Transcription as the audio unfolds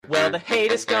Well, the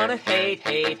haters gonna hate,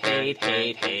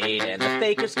 and the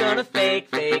fakers gonna fake,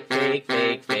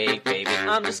 baby.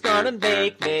 I'm just gonna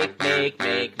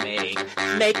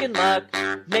making luck,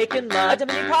 a Dominion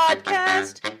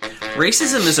podcast.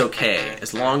 Racism is okay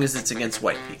as long as it's against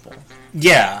white people.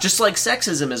 Yeah. Just like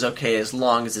sexism is okay as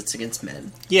long as it's against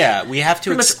men. Yeah, we have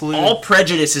to Pretty exclude... much all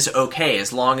prejudice is okay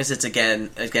as long as it's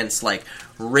against, like,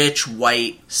 rich,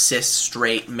 white, cis,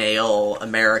 straight, male,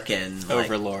 American...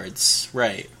 overlords,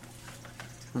 right.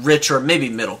 Rich or maybe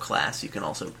middle class, you can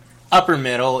also... Upper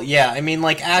middle, yeah. I mean,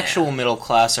 like, actual middle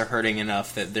class are hurting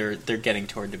enough that they're getting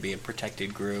toward to be a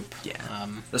protected group. Yeah.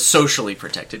 A socially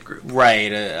protected group.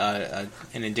 Right, an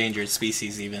endangered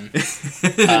species, even.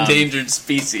 Endangered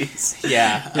species.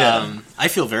 Yeah. I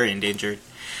feel very endangered.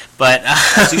 But...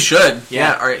 As you should.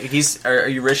 Yeah. Are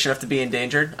you rich enough to be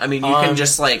endangered? I mean, you can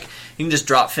just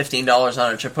drop $15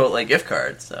 on a Chipotle gift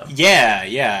card, so...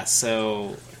 Yeah,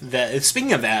 so...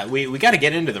 Speaking of that, we got to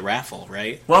get into the raffle,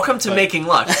 right? Welcome to Making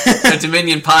Luck, a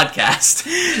Dominion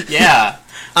podcast. Yeah.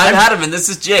 I'm Adam, and this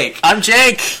is Jake. I'm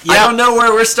Jake. Yep. I don't know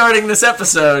where we're starting this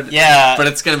episode. Yeah. But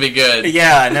it's going to be good.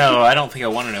 Yeah, no, I don't think I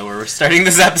want to know where we're starting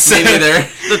this episode. Me neither.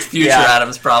 That's future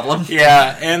Adam's problem.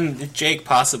 Yeah, and Jake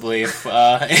possibly, if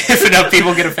enough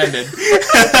people get offended.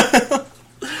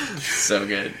 So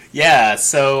good. Yeah,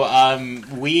 so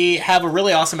we have a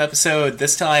really awesome episode.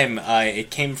 This time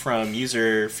it came from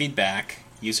listener feedback.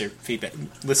 Yeah.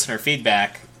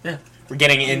 We're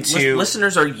getting into...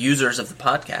 Listeners are users of the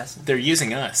podcast. They're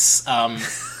using us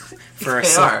for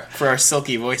our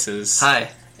silky voices.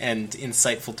 Hi. And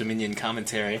insightful Dominion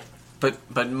commentary.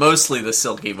 But mostly the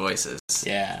silky voices.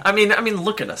 Yeah. I mean,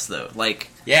 look at us, though. Like...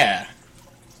 Yeah.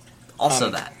 Also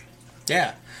that.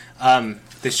 Yeah.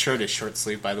 This shirt is short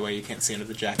sleeve, by the way. You can't see under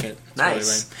the jacket. It's nice. really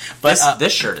lame. But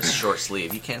this shirt is short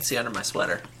sleeve. You can't see under my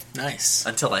sweater. Nice.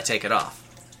 Until I take it off.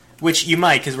 Which you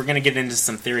might, because we're going to get into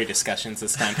some theory discussions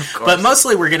this time. Of course. But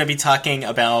mostly we're going to be talking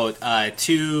about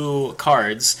two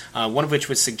cards, one of which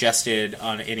was suggested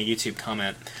in a YouTube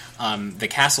comment. The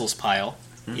Castles pile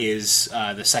is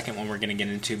the second one we're going to get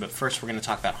into, but first we're going to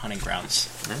talk about Hunting Grounds.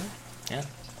 Yeah.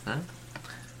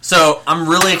 So, I'm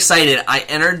really excited. I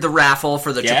entered the raffle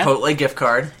for the Chipotle gift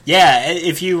card. Yeah,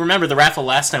 if you remember, the raffle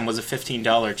last time was a $15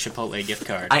 Chipotle gift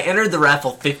card. I entered the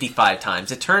raffle 55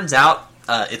 times. It turns out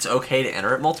it's okay to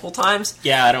enter it multiple times.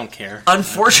 Yeah, I don't care.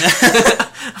 Unfortunately,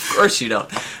 of course you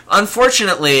don't.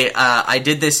 Unfortunately, I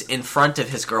did this in front of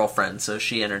his girlfriend, so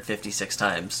she entered 56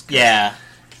 times. Yeah.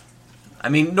 I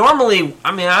mean, normally,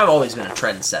 I've always been a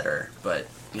trendsetter, but,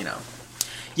 you know.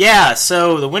 Yeah,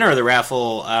 so the winner of the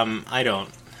raffle, I don't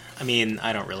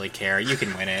really care. You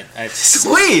can win it.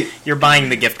 Sweet! You're buying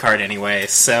the gift card anyway,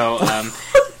 so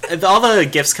all the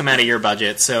gifts come out of your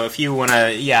budget, so if you want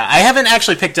to... Yeah, I haven't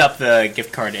actually picked up the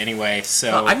gift card anyway,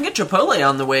 so... I can get Chipotle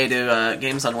on the way to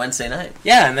games on Wednesday night.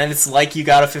 Yeah, and then it's like you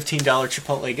got a $15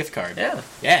 Chipotle gift card. Yeah.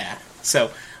 Yeah. So...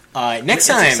 Next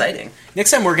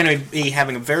time we're going to be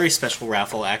having a very special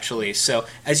raffle, actually. So,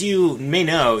 as you may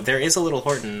know, there is a little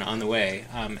Horton on the way.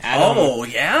 Adam, oh,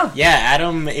 yeah? Yeah,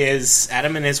 Adam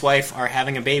and his wife are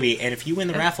having a baby, and if you win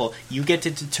the raffle, you get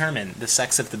to determine the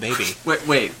sex of the baby.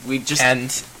 Wait,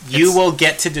 And you will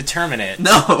get to determine it.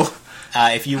 No!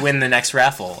 If you win the next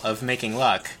raffle of Making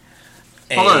Luck,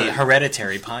 a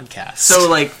hereditary podcast.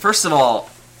 So, first of all...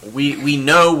 We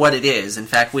know what it is. In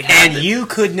fact, we had... And you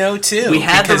could know, too. We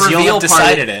had the reveal you'll have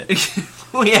decided party.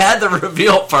 it. We had the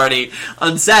reveal party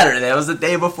on Saturday. That was the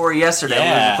day before yesterday.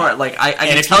 Yeah. I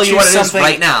can tell you what it is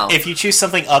right now. If you choose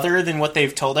something other than what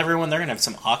they've told everyone, they're going to have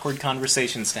some awkward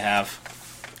conversations to have.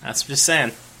 That's just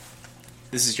saying.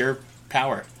 This is your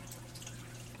power.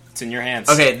 It's in your hands.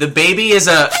 Okay, the baby is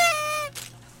a...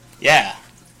 Yeah.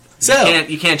 So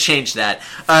you can't change that.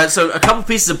 So a couple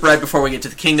pieces of bread before we get to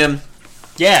the kingdom.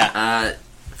 Yeah.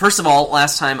 First of all,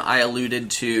 last time I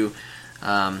alluded to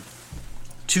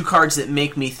two cards that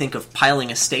make me think of piling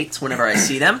estates whenever I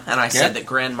see them, and I said that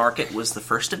Grand Market was the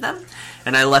first of them,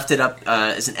 and I left it up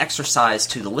as an exercise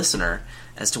to the listener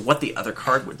as to what the other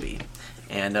card would be.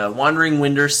 And Wandering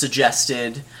Winder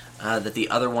suggested that the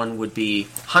other one would be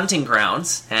Hunting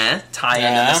Grounds, tie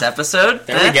into this episode.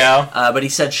 There we go. But he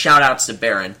said shout-outs to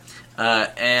Baron.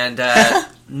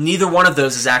 Neither one of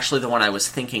those is actually the one I was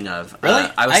thinking of. Really?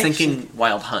 I was thinking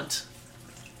Wild Hunt.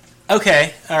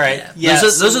 Okay, all right. Yeah.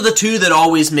 Those are the two that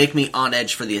always make me on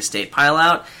edge for the estate pile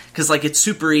out, because it's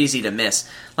super easy to miss.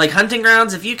 Like Hunting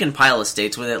Grounds, if you can pile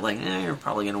estates with it, you're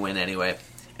probably going to win anyway.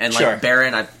 And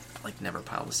Baron, I've never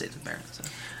piled estates with Baron. So.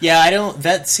 Yeah, I don't.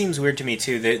 That seems weird to me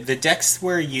too. The decks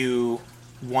where you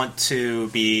want to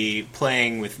be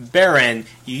playing with Baron,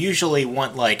 you usually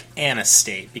want like an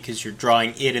estate because you're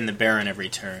drawing it and the Baron every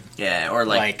turn. Yeah, or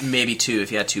like maybe 2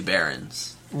 if you had 2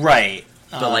 Barons. Right.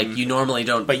 But like you normally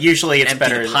don't. But usually it's empty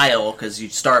better the pile because you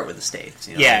start with estates.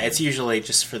 You know yeah, what I mean? it's usually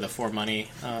just for the 4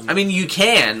 money. I mean, you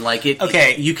can like it.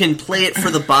 Okay. You can play it for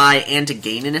the buy and to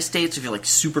gain an estate. So if you're like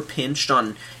super pinched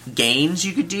on gains,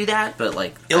 you could do that. But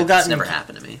like, that's never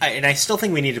happened to me. And I still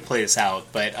think we need to play this out,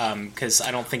 but because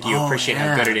I don't think you appreciate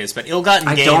how good it is. But ill-gotten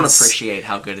I gains. don't appreciate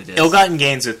how good it is. Ill-gotten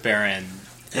gains with Baron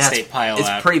estate pile. It's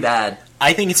pretty bad.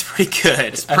 I think it's pretty good.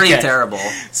 It's pretty terrible.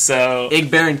 So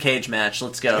Ig Baron cage match.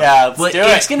 Let's go. Yeah, let's do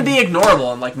it. It's going to be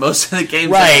ignorable in like most of the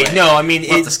games. Right? Anyway. No, I mean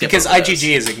We'll because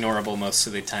IGG is ignorable most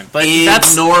of the time. But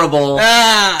that's ignorable.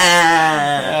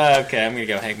 okay, I'm gonna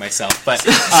go hang myself. But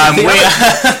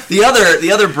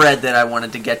the other bread that I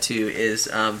wanted to get to is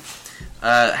had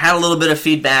a little bit of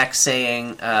feedback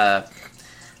saying that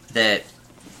a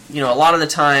lot of the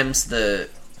times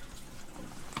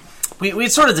we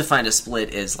sort of defined a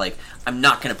split as like I'm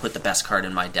not going to put the best card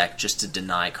in my deck just to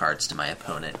deny cards to my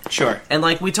opponent. Sure. And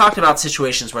like we talked about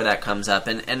situations where that comes up,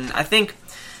 and I think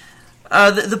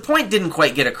the point didn't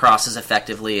quite get across as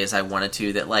effectively as I wanted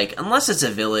to. That like unless it's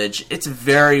a village, it's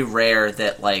very rare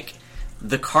that like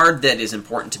the card that is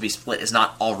important to be split is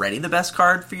not already the best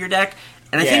card for your deck.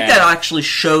 And I think that actually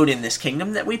showed in this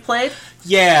kingdom that we played.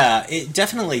 Yeah, it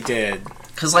definitely did.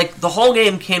 Because like the whole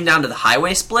game came down to the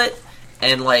highway split.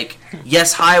 And, like,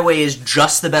 yes, Highway is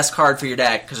just the best card for your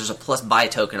deck because there's a plus buy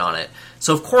token on it.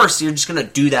 So, of course, you're just going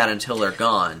to do that until they're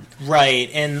gone. Right,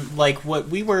 and, like, what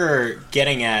we were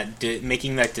getting at,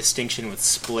 making that distinction with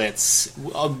splits,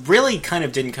 really kind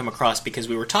of didn't come across because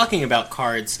we were talking about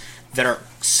cards that are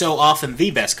so often the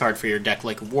best card for your deck,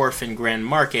 like Wharf and Grand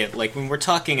Market. Like, when we're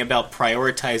talking about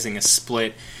prioritizing a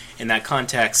split in that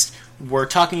context, we're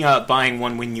talking about buying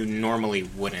one when you normally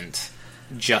wouldn't.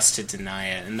 Just to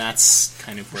deny it, and that's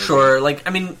kind of where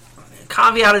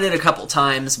caveated it a couple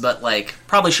times, but like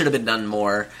probably should have been done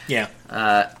more. Yeah.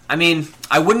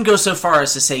 I wouldn't go so far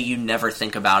as to say you never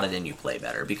think about it and you play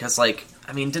better, because like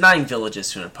denying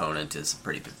villages to an opponent is a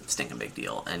pretty stinking big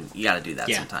deal, and you got to do that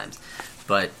sometimes.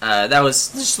 But that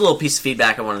was just a little piece of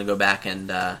feedback. I wanted to go back and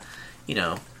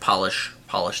polish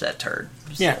that turd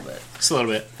just a little bit. Just a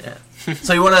little bit. Yeah.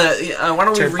 So you want to? Why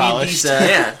don't we read polished.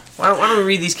 these? Why don't we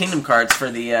read these kingdom cards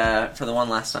for the one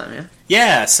last time? Yeah.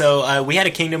 Yeah. So we had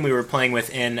a kingdom we were playing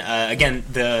with, and again,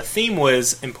 the theme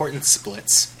was important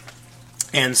splits,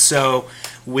 and so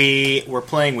we were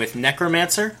playing with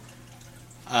Necromancer,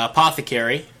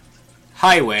 Apothecary,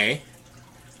 Highway,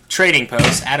 Trading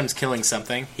Post. Adam's killing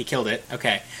something. He killed it.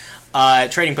 Okay.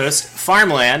 Trading Post,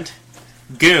 Farmland,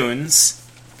 Goons,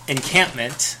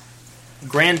 Encampment,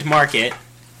 Grand Market,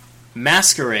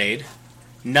 Masquerade,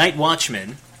 Night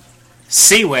Watchman,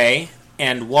 Seaway,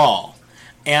 and Wall.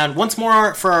 And once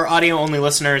more for our audio-only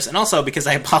listeners, and also because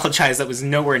I apologize, that was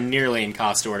nowhere nearly in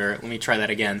cost order. Let me try that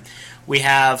again. We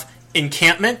have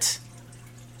Encampment,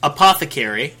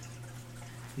 Apothecary,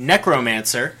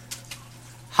 Necromancer,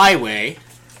 Highway,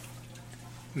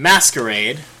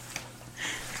 Masquerade,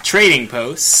 Trading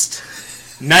Post,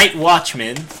 Night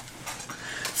Watchman,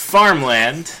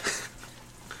 Farmland,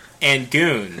 and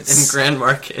Goons. And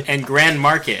Grand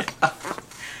Market.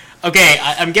 Okay,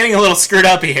 I'm getting a little screwed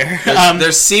up here.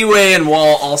 There's Seaway and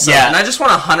Wall also. Yeah. And I just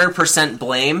want to 100%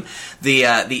 blame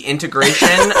the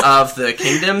integration of the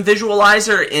Kingdom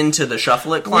visualizer into the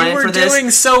Shuffle It client for this. We were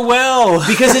doing so well.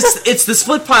 Because it's the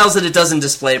split piles that it doesn't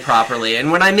display properly.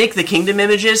 And when I make the Kingdom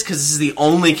images, because this is the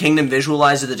only Kingdom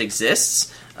visualizer that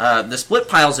exists, the split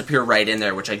piles appear right in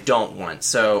there, which I don't want.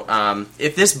 So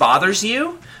if this bothers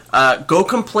you, go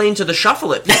complain to the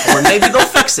Shuffle It people, and maybe they'll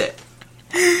fix it.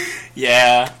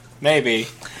 Yeah, maybe.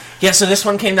 Yeah, so this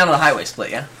one came down to the highway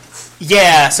split, yeah?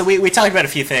 Yeah, so we talked about a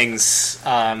few things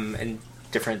and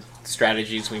different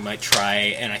strategies we might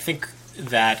try, and I think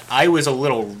that I was a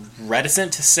little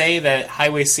reticent to say that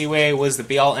Highway Seaway was the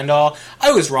be-all, end-all.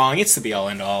 I was wrong, it's the be-all,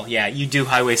 end-all. Yeah, you do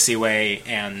Highway Seaway,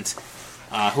 and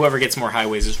whoever gets more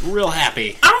highways is real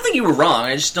happy. I don't think you were wrong.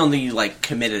 I just don't think you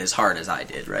committed as hard as I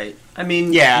did, right? I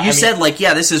mean, yeah, you said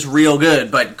this is real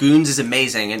good, but Goons is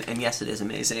amazing, and yes, it is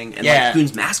amazing. And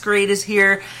Goons Masquerade is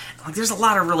here. There's a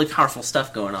lot of really powerful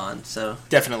stuff going on. So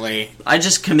definitely, I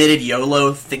just committed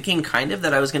YOLO, thinking kind of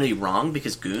that I was going to be wrong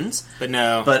because Goons, but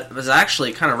no, but was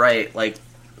actually kind of right.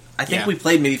 I think we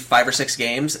played maybe 5 or 6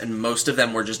 games, and most of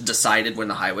them were just decided when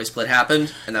the highway split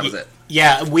happened, and that was it.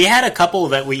 Yeah, we had a couple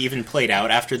that we even played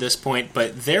out after this point,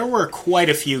 but there were quite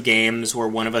a few games where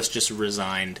one of us just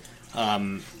resigned.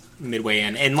 midway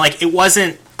in, and like it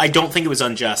wasn't. I don't think it was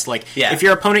unjust. Like if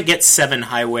your opponent gets 7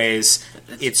 highways,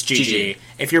 it's GG.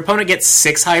 If your opponent gets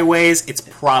 6 highways, it's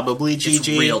probably GG. It's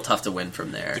real tough to win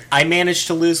from there. I managed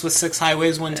to lose with 6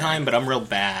 highways one time, but I'm real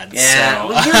bad. Yeah, so.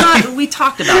 well, you're not. We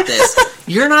talked about this.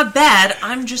 You're not bad.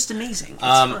 I'm just amazing. It's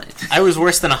fine. I was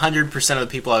worse than 100% of the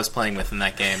people I was playing with in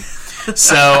that game.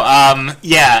 So,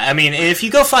 yeah, I mean, if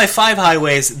you go 5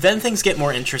 highways, then things get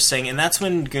more interesting, and that's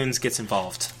when Goons gets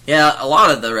involved. Yeah, a lot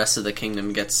of the rest of the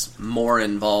kingdom gets more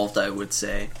involved, I would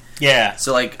say. Yeah.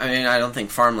 So, like, I mean, I don't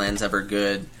think Farmland's ever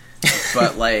good,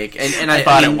 but, like... And I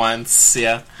bought it once,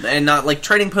 yeah. And not, like,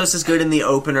 Trading Post is good in the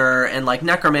opener, and, like,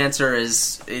 Necromancer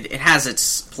is... It has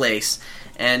its place.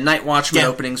 And Night Watchman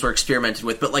openings were experimented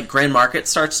with, but like Grand Market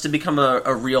starts to become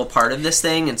a real part of this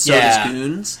thing, and so does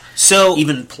Goons. So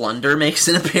even Plunder makes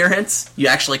an appearance. You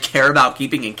actually care about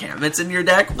keeping encampments in your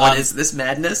deck? What is this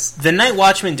madness? The Night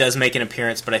Watchman does make an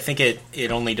appearance, but I think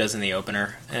it only does in the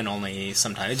opener, and only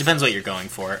sometimes. It depends what you're going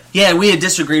for. Yeah, we had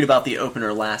disagreed about the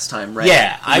opener last time, right?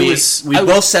 Yeah, we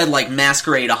both said like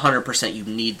Masquerade 100% you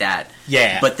need that.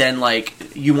 Yeah. But then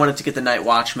like you wanted to get the Night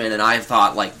Watchman, and I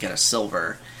thought like get a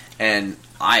silver. And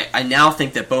I now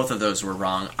think that both of those were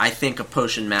wrong. I think a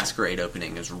Potion Masquerade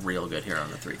opening is real good here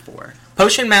on the 3/4.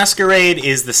 Potion Masquerade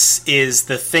is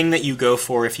the thing that you go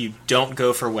for if you don't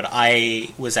go for what I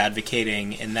was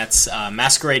advocating, and that's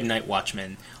Masquerade Night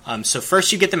Watchman. So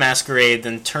first you get the Masquerade,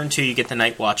 then turn 2 you get the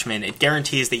Night Watchman. It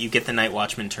guarantees that you get the Night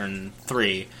Watchman turn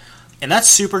 3. And that's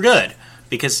super good,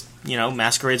 because, you know,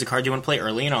 Masquerade's a card you want to play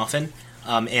early and often.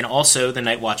 And also, the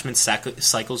Night Watchman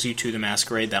cycles you to the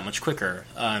Masquerade that much quicker.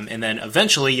 And then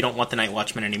eventually, you don't want the Night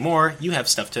Watchman anymore. You have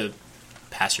stuff to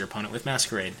pass your opponent with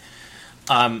Masquerade.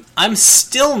 I'm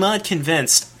still not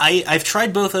convinced. I've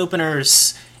tried both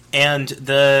openers, and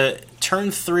the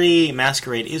turn 3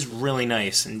 Masquerade is really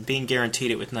nice, and being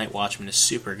guaranteed it with Night Watchman is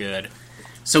super good.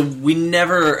 So we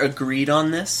never agreed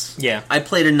on this. Yeah. I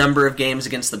played a number of games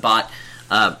against the bot.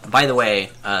 By the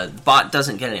way, the bot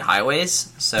doesn't get any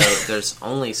highways, so there's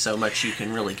only so much you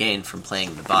can really gain from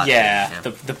playing the bot. Yeah.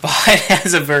 The bot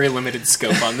has a very limited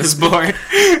scope on this board.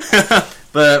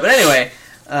 but anyway,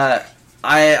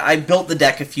 I built the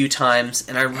deck a few times,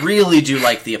 and I really do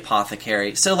like the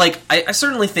Apothecary. So, like, I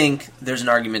certainly think there's an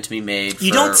argument to be made for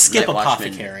You don't skip Night Watchman.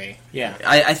 Apothecary. Yeah.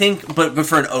 I think, but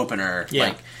for an opener, Yeah.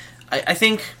 like, I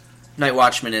think Night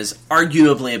Watchman is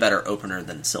arguably a better opener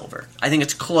than Silver. I think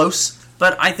it's close,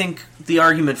 but I think the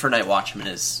argument for Night Watchman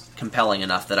is compelling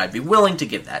enough that I'd be willing to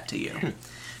give that to you.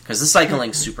 Because the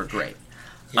cycling's super great.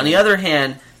 Yeah. On the other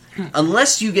hand,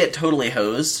 unless you get totally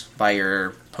hosed by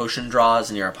your potion draws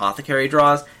and your Apothecary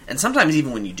draws, and sometimes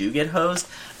even when you do get hosed,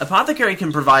 Apothecary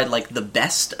can provide like the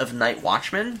best of Night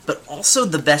Watchman, but also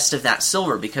the best of that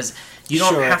Silver, because you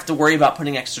don't have to worry about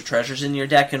putting extra treasures in your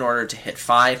deck in order to hit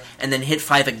 5, and then hit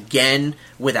 5 again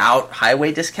without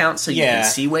highway discount so you can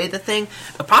seaway the thing.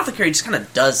 Apothecary just kind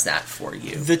of does that for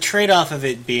you. The trade-off of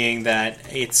it being that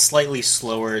it's slightly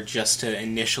slower just to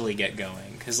initially get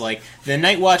going. Because, like, the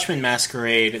Night Watchman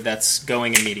Masquerade, that's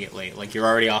going immediately. Like, you're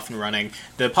already off and running.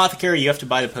 The Apothecary, you have to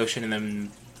buy the potion and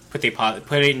then put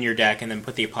it in your deck, and then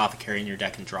put the Apothecary in your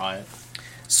deck and draw it.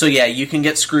 So, yeah, you can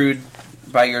get screwed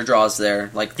by your draws there.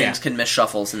 Like, things can miss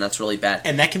shuffles, and that's really bad.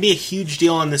 And that can be a huge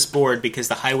deal on this board, because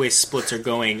the highway splits are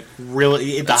going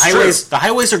really... The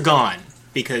highways are gone,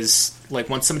 because, like,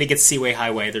 once somebody gets Seaway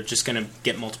Highway, they're just going to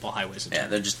get multiple highways. Yeah,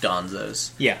 they're just gonzos.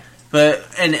 Yeah. But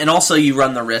and also you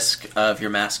run the risk of your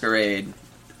Masquerade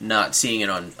not seeing it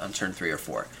on turn 3 or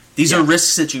 4. These are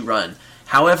risks that you run.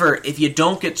 However, if you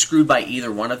don't get screwed by either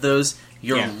one of those,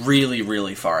 you're really,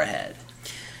 really far ahead.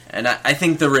 And I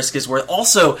think the risk is worth...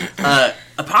 Also,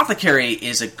 Apothecary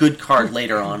is a good card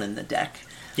later on in the deck.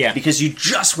 Yeah. Because you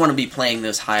just want to be playing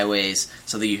those highways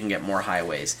so that you can get more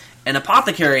highways. And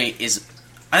Apothecary is,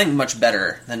 I think, much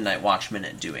better than Night Watchman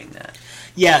at doing that.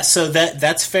 Yeah, so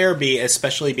that's fair,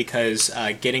 especially because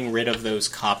getting rid of those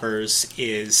coppers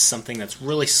is something that's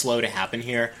really slow to happen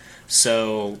here.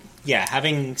 So, yeah,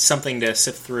 having something to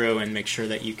sift through and make sure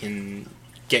that you can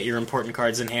get your important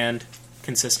cards in hand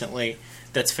consistently,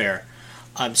 that's fair.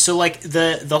 So, like,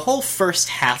 the whole first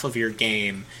half of your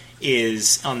game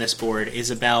is on this board is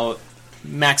about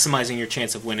maximizing your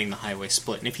chance of winning the highway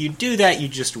split. And if you do that, you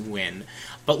just win.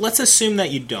 But let's assume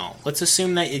that you don't. Let's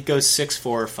assume that it goes 6-4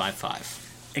 or 5-5.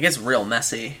 It gets real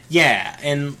messy. Yeah,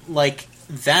 and, like,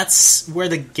 that's where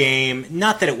the game...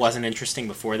 Not that it wasn't interesting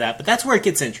before that, but that's where it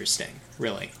gets interesting,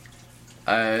 really.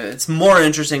 It's more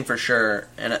interesting for sure,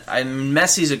 and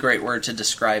messy's a great word to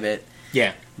describe it.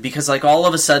 Yeah. Because, like, all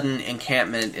of a sudden,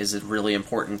 Encampment is a really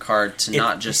important card to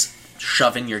not just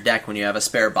shove in your deck when you have a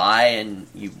spare buy and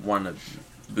you want to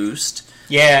boost.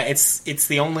 Yeah, it's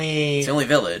the only It's the only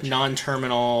village.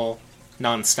 non-terminal,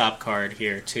 non-stop card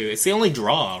here too. It's the only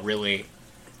draw, really.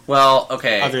 Well,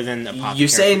 okay. Other than Apothecary. You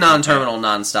say non-terminal,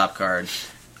 non-stop card.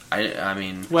 I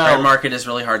mean, Grand Market is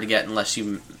really hard to get unless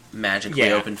you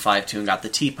magically opened 5-2 and got the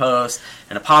T-post.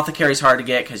 And Apothecary's hard to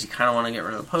get because you kind of want to get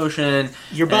rid of the potion.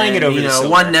 You're buying it over the silver.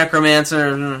 One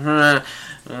Necromancer,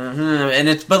 and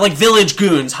it's but like Village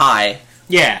Goons high.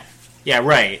 Yeah,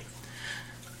 right.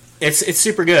 It's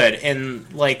super good,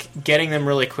 and like getting them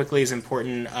really quickly is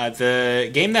important. The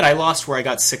game that I lost where I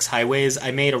got 6 highways,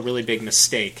 I made a really big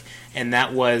mistake, and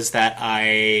that was that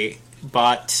I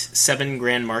bought 7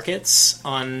 Grand Markets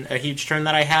on a huge turn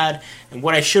that I had, and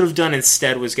what I should have done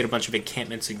instead was get a bunch of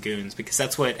encampments and goons, because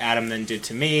that's what Adam then did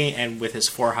to me, and with his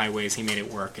 4 highways he made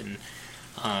it work, and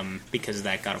because of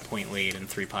that got a point lead and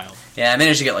 3 piled. Yeah, I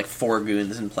managed to get like 4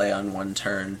 goons in play on one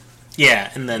turn.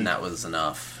 Yeah, and then that was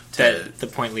enough. The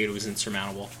point lead was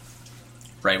insurmountable.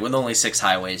 Right, with only 6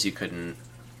 highways you couldn't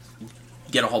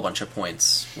get a whole bunch of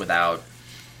points without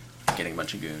getting a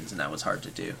bunch of goons, and that was hard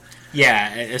to do.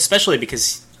 Yeah, especially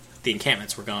because the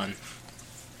encampments were gone.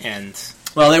 And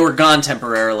well, they were gone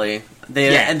temporarily.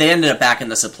 They ended up back in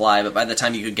the supply, but by the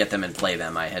time you could get them and play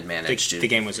them, I had managed the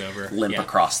game was over. Limp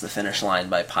across the finish line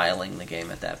by piling the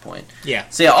game at that point. Yeah.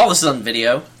 So yeah, all this is on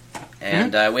video.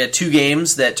 And we had 2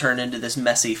 games that turned into this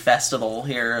messy festival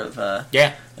here of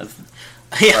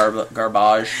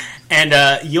garbage.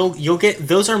 And you'll get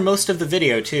those are most of the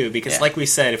video too, because like we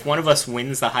said, if one of us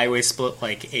wins the highway split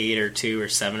like 8 or 2 or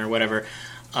 7 or whatever,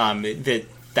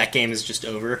 that game is just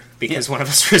over because one of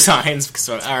us resigns. Because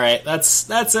all right, that's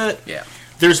it. Yeah.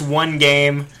 There's one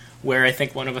game where I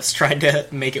think one of us tried to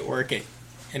make it work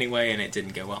anyway, and it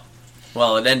didn't go well.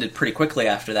 Well, it ended pretty quickly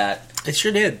after that. It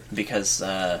sure did. Because,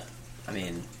 I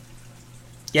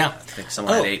yeah, think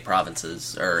someone had 8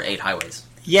 provinces, or 8 highways.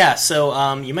 Yeah,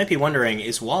 so you might be wondering,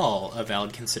 is wall a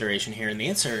valid consideration here? And the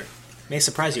answer may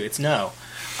surprise you, it's no.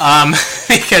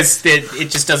 Because it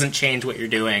just doesn't change what you're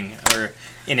doing, or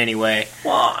in any way.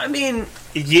 Well, I mean,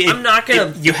 I'm not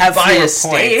going to buy a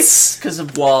state because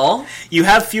of wall. You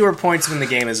have fewer points when the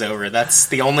game is over. That's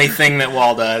the only thing that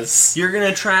wall does. You're going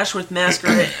to trash with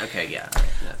Masquerade? Okay, yeah.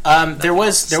 There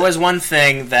was one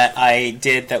thing that I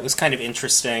did that was kind of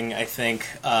interesting, I think.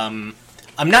 I'm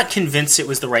not convinced it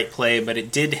was the right play, but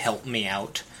it did help me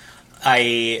out.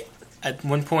 I, at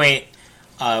one point,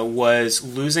 was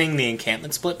losing the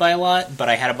encampment split by a lot, but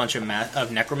I had a bunch of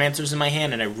necromancers in my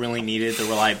hand, and I really needed the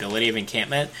reliability of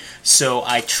encampment. So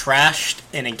I trashed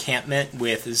an encampment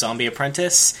with Zombie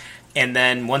Apprentice, and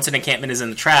then once an encampment is in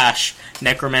the trash,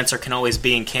 necromancer can always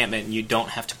be encampment, and you don't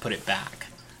have to put it back.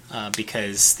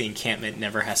 Because the encampment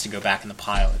never has to go back in the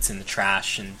pile. It's in the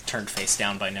trash and turned face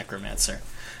down by necromancer.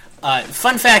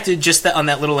 Fun fact, just on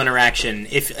that little interaction,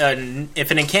 if an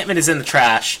encampment is in the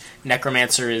trash,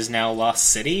 necromancer is now Lost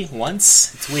City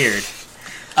once. It's weird.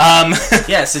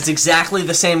 Yes, it's exactly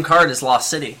the same card as Lost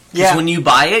City. Yeah. When you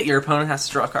buy it, your opponent has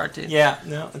to draw a card too. Yeah,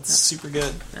 no, it's super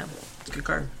good. Yeah, it's a good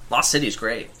card. Lost City is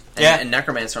great. And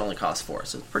necromancer only costs 4,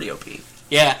 so it's pretty OP.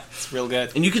 Yeah, it's real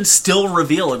good. And you can still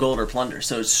reveal a gold or plunder,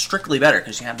 so it's strictly better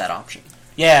because you have that option.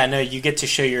 Yeah, no, you get to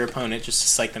show your opponent just to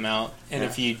psych them out, and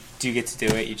if you do get to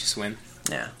do it, you just win.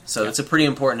 Yeah, so it's a pretty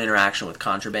important interaction with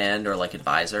Contraband or like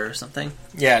Advisor or something.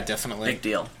 Yeah, definitely. Big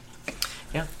deal.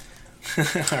 Yeah.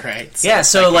 All right.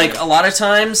 So like a lot of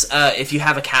times, if you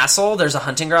have a castle, there's a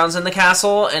hunting grounds in the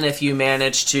castle, and if you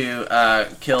manage to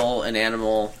kill an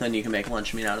animal, then you can make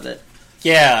lunch meat out of it.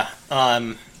 Yeah,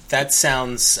 that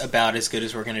sounds about as good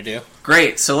as we're going to do.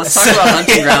 Great, so let's talk about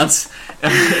Hunting Grounds.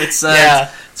 It's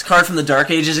a card from the Dark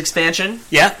Ages expansion.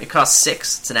 Yeah. It costs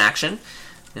 6, it's an action,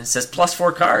 and it says plus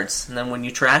 4 cards. And then when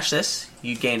you trash this,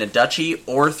 you gain a duchy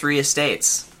or 3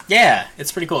 estates. Yeah,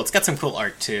 it's pretty cool. It's got some cool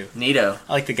art, too. Neato.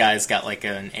 I like the guy's got like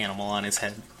an animal on his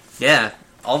head. Yeah,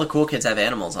 all the cool kids have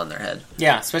animals on their head.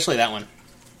 Yeah, especially that one.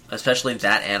 Especially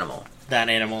that animal. That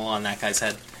animal on that guy's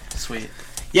head. Sweet.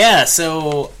 Yeah,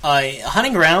 so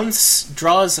Hunting Grounds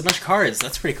draws a bunch of cards.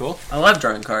 That's pretty cool. I love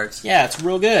drawing cards. Yeah, it's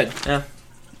real good. Yeah.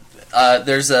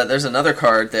 There's another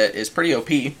card that is pretty OP.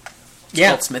 It's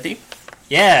called Smithy.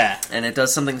 Yeah. And it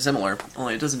does something similar,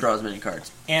 only it doesn't draw as many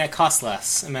cards. And it costs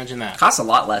less. Imagine that. It costs a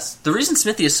lot less. The reason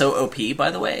Smithy is so OP,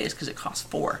 by the way, is because it costs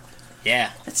 4.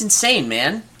 Yeah. That's insane,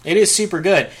 man. It is super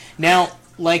good. Now,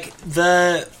 like,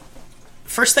 the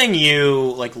first thing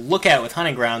you look at with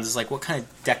Hunting Grounds is what kind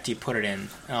of deck do you put it in?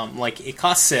 It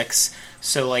costs 6,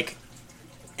 so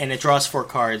and it draws 4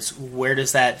 cards. Where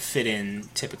does that fit in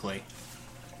typically?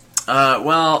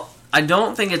 Well, I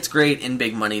don't think it's great in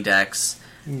big money decks.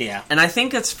 Yeah, and I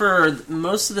think it's for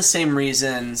most of the same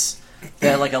reasons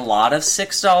that like a lot of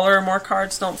 $6 or more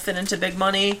cards don't fit into big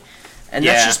money, and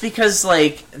that's Yeah. just because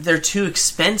like they're too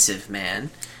expensive, man.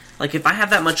 Like if I have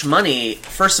that much money,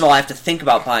 first of all, I have to think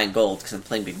about buying gold because I'm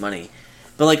playing big money.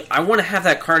 But like I want to have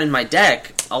that card in my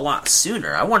deck a lot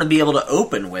sooner. I want to be able to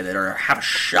open with it or have a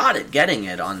shot at getting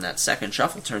it on that second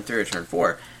shuffle, turn 3 or turn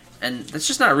 4. And that's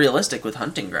just not realistic with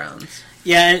Hunting Grounds.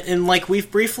 Yeah, and like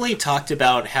we've briefly talked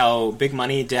about how big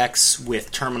money decks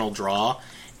with terminal draw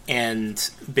and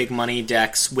big money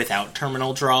decks without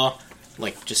terminal draw,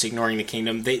 like just ignoring the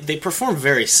kingdom, they perform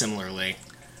very similarly.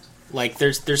 Like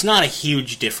there's not a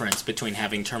huge difference between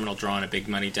having terminal draw in a big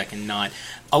money deck and not.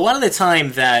 A lot of the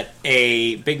time that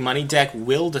a big money deck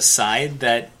will decide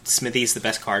that Smithy's the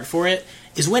best card for it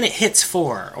is when it hits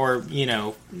 4 or,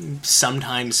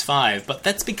 sometimes 5, but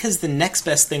that's because the next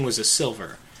best thing was a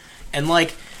silver. And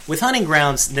like with Hunting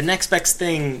Grounds, the next best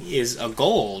thing is a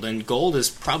gold, and gold is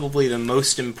probably the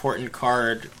most important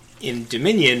card in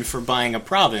Dominion for buying a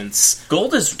province.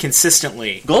 Gold is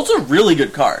consistently. Gold's a really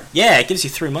good card. Yeah, it gives you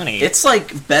 3 money. It's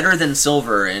like better than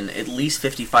silver in at least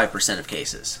 55% of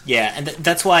cases. Yeah, and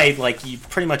that's why like you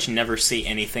pretty much never see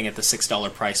anything at the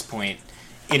 $6 price point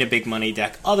in a big money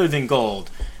deck other than gold,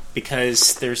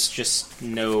 because there's just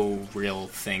no real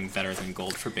thing better than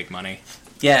gold for big money.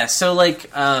 Yeah, so like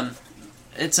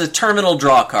it's a terminal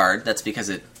draw card. That's because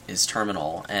it is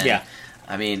terminal. And, yeah.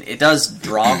 I mean, it does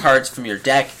draw cards from your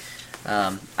deck.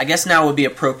 I guess now would be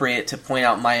appropriate to point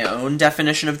out my own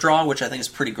definition of draw, which I think is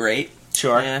pretty great.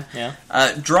 Sure.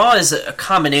 Yeah. Draw is a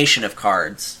combination of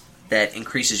cards that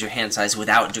increases your hand size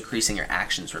without decreasing your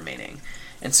actions remaining.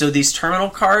 And so these terminal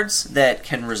cards that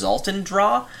can result in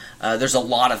draw, there's a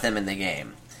lot of them in the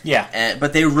game. Yeah.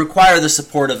 But they require the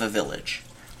support of a village.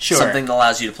 Sure. Something that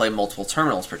allows you to play multiple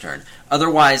terminals per turn.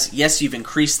 Otherwise, yes, you've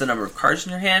increased the number of cards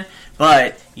in your hand,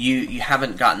 but you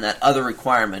haven't gotten that other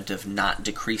requirement of not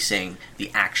decreasing the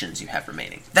actions you have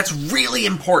remaining. That's really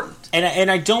important.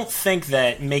 And I don't think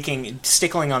that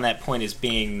stickling on that point as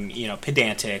being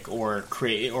pedantic or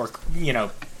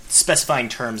specifying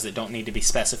terms that don't need to be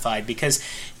specified, because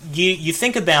you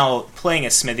think about playing a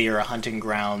Smithy or a Hunting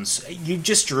Grounds, you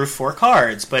just drew 4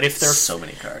 cards, but if there's so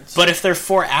many cards, but if there are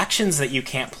 4 actions that you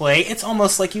can't play, it's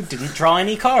almost like you didn't draw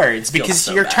any cards because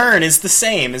so your bad. Turn is the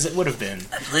same as it would have been.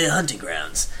 I play a Hunting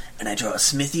Grounds and I draw a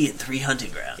Smithy and 3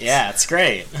 Hunting Grounds. Yeah, it's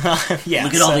great. Yeah,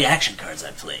 look at all the action cards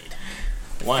I played.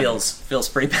 One. Feels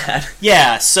pretty bad.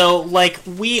 Yeah, so like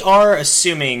we are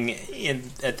assuming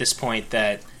at this point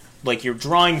that like you're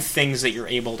drawing things that you're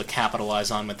able to capitalize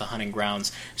on with the Hunting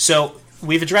Grounds. So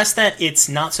we've addressed that it's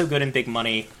not so good in big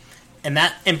money, and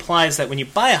that implies that when you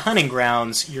buy a Hunting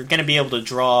Grounds, you're going to be able to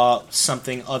draw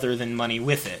something other than money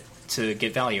with it to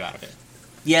get value out of it.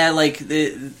 Yeah, like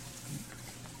you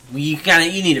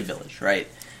need a village, right?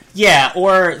 Yeah,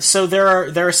 or so there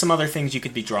are some other things you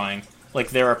could be drawing. Like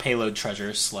there are payload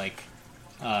treasures like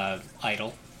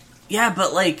Idol. Yeah,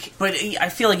 but I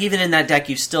feel like even in that deck,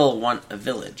 you still want a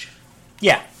village.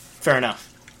 Yeah, fair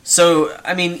enough. So,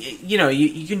 I mean,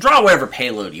 you can draw whatever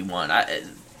payload you want.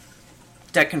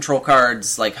 Deck control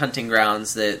cards, like Hunting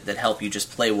Grounds, that help you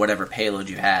just play whatever payload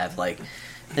you have. Like,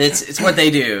 it's what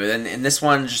they do. And this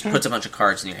one just puts a bunch of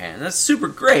cards in your hand. That's super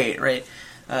great, right?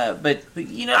 But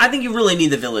I think you really need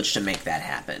the village to make that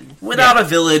happen. Without a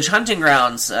village, Hunting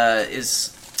Grounds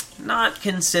is not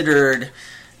considered...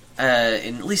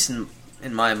 at least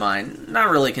in my mind, not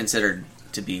really considered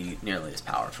to be nearly as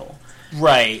powerful.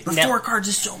 Right. But 4 cards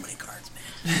is so many cards,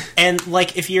 man. And,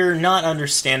 like, if you're not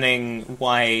understanding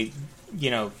why,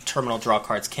 terminal draw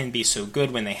cards can be so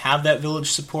good when they have that village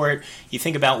support, you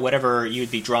think about whatever you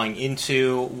would be drawing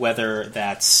into, whether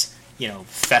that's,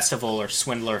 Festival or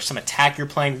Swindler or some attack you're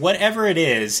playing, whatever it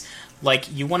is,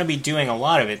 like, you want to be doing a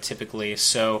lot of it typically,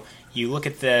 so you look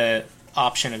at the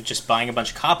option of just buying a bunch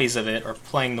of copies of it or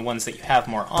playing the ones that you have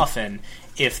more often.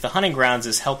 If the Hunting Grounds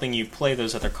is helping you play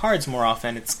those other cards more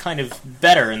often, it's kind of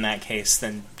better in that case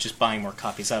than just buying more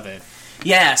copies of it.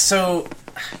 Yeah, so,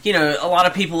 a lot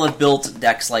of people have built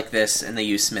decks like this and they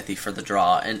use Smithy for the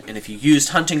draw, and if you used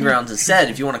Hunting Grounds instead,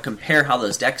 if you want to compare how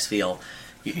those decks feel,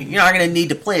 you're not going to need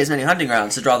to play as many Hunting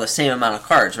Grounds to draw the same amount of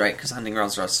cards, right? Because Hunting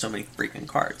Grounds draws so many freaking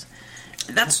cards.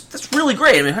 And that's really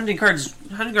great. I mean, Hunting Grounds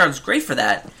is great for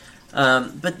that.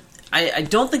 But I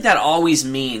don't think that always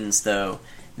means, though,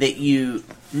 that you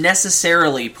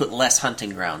necessarily put less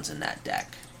Hunting Grounds in that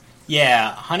deck.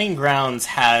 Yeah, Hunting Grounds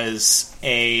has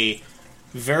a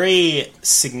very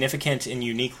significant and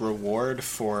unique reward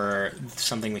for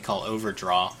something we call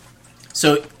overdraw.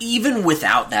 So even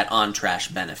without that on-trash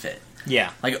benefit,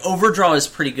 yeah, like overdraw is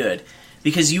pretty good,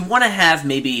 because you want to have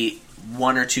maybe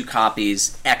one or two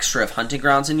copies extra of Hunting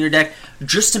Grounds in your deck,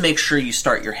 just to make sure you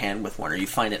start your hand with one, or you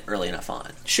find it early enough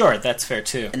on. Sure, that's fair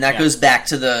too. And that goes back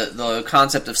to the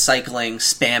concept of cycling,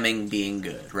 spamming being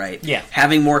good, right? Yeah.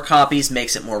 Having more copies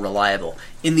makes it more reliable.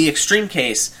 In the extreme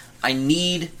case, I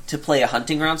need to play a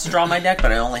Hunting Grounds to draw my deck,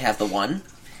 but I only have the one.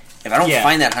 If I don't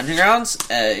find that Hunting Grounds,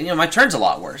 my turn's a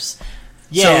lot worse.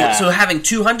 Yeah. So having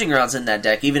two Hunting Grounds in that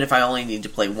deck, even if I only need to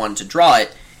play one to draw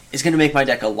it, is going to make my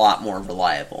deck a lot more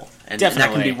reliable. And that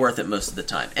can be worth it most of the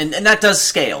time. And that does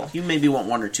scale. You maybe want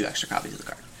one or two extra copies of the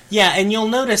card. Yeah, and you'll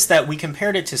notice that we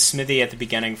compared it to Smithy at the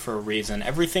beginning for a reason.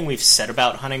 Everything we've said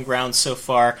about Hunting Grounds so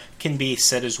far can be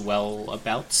said as well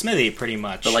about Smithy, pretty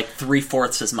much. But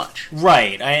 3/4 as much.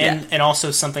 Right, and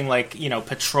also something like,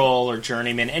 Patrol or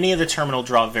Journeyman, any of the terminal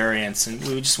draw variants, and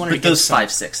we just wanted to give those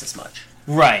 5/6 as much.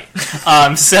 Right.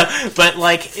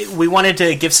 We wanted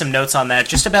to give some notes on that,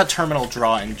 just about terminal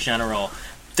draw in general.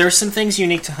 There's some things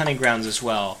unique to Hunting Grounds as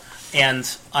well, and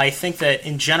I think that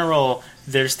in general,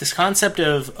 there's this concept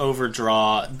of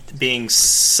overdraw being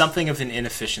something of an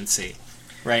inefficiency,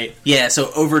 right? Yeah,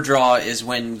 so overdraw is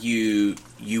when you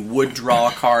would draw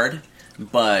a card,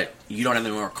 but you don't have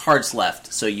any more cards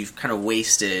left, so you've kind of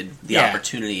wasted the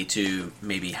opportunity to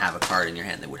maybe have a card in your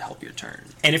hand that would help your turn.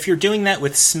 And if you're doing that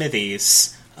with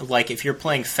Smithies, like if you're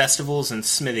playing Festivals and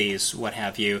Smithies, what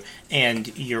have you,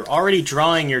 and you're already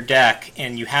drawing your deck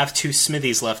and you have two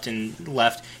Smithies left,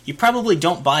 you probably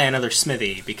don't buy another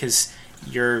Smithy because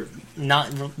you're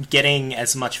not getting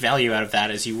as much value out of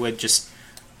that as you would just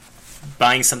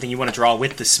buying something you want to draw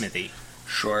with the Smithy.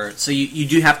 Sure. So you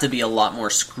do have to be a lot more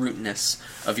scrutinous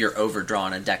of your overdraw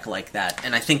in a deck like that,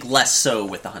 and I think less so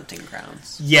with the Hunting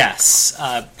Grounds. Yes,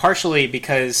 partially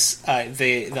because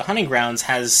the Hunting Grounds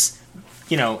has,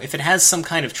 if it has some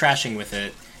kind of trashing with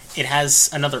it, it has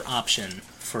another option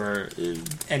for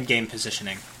endgame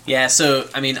positioning. Yeah, so,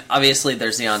 obviously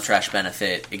there's the on-trash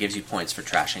benefit. It gives you points for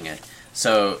trashing it.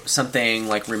 So something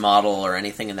like Remodel or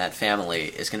anything in that family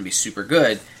is going to be super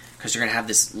good, because you're going to have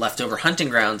this leftover Hunting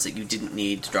Grounds that you didn't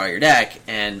need to draw your deck,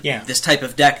 and this type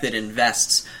of deck that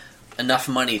invests enough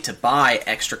money to buy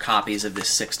extra copies of this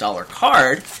 $6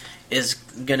 card is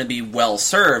going to be well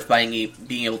served by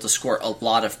being able to score a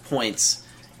lot of points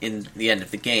in the end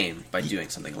of the game by doing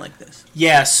something like this.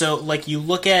 Yeah, so you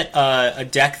look at a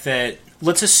deck that,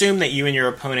 let's assume that you and your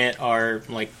opponent are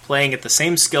playing at the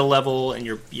same skill level, and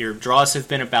your draws have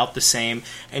been about the same,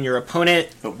 and your opponent.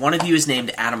 But one of you is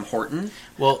named Adam Horton.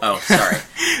 Well, sorry.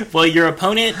 Well, your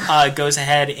opponent goes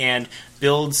ahead and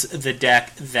builds the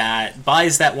deck that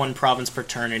buys that one province per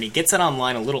turn, and he gets it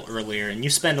online a little earlier, and you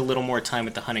spend a little more time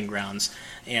with the Hunting Grounds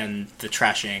and the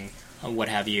trashing, what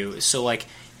have you. So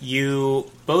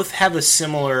you both have a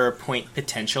similar point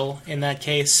potential in that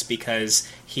case, because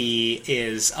he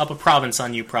is up a province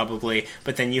on you probably,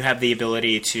 but then you have the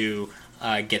ability to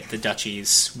get the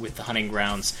duchies with the Hunting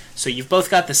Grounds. So you've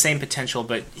both got the same potential,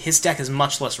 but his deck is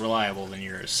much less reliable than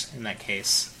yours in that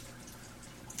case.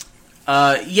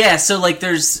 So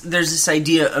there's this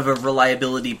idea of a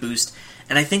reliability boost,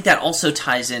 and I think that also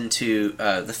ties into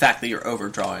the fact that you're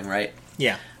overdrawing, right?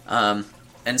 Yeah.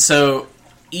 And so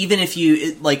even if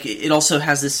it also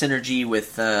has this synergy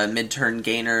with mid-turn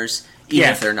gainers, even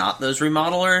if they're not those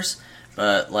remodelers,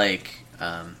 but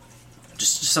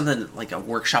just something like a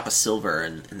Workshop of Silver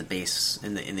in the base,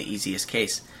 in the easiest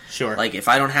case. Sure. If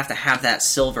I don't have to have that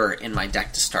silver in my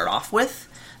deck to start off with,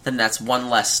 then that's one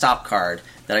less stop card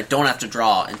that I don't have to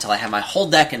draw until I have my whole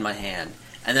deck in my hand,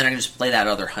 and then I can just play that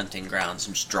other Hunting Grounds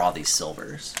and just draw these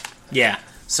silvers. Yeah.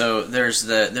 So there's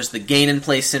the gain and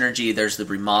play synergy, there's the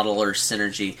remodeler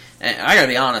synergy, and I gotta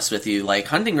be honest with you,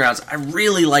 Hunting Grounds, I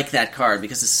really like that card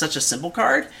because it's such a simple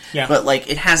card, but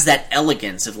it has that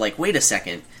elegance of wait a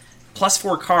second,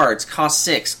 +4 cards, cost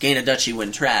 6, gain a duchy,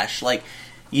 win trash.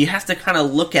 You have to kind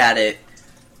of look at it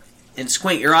and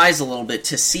squint your eyes a little bit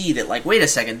to see that, wait a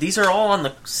second, these are all on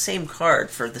the same card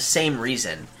for the same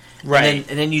reason. Right.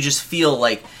 And then you just feel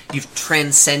like you've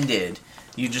transcended,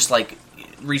 you just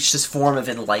reach this form of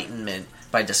enlightenment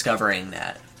by discovering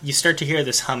that. You start to hear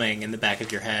this humming in the back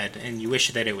of your head, and you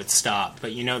wish that it would stop,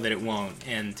 but you know that it won't,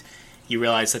 and you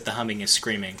realize that the humming is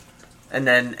screaming. And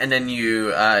then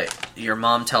you your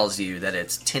mom tells you that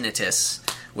it's tinnitus,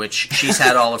 which she's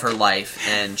had all of her life,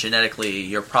 and genetically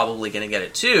you're probably going to get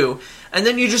it too. And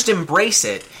then you just embrace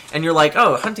it, and you're like,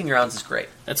 oh, Hunting Grounds is great.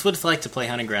 That's what it's like to play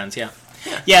Hunting Grounds, yeah.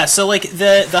 Yeah, so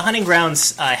the Hunting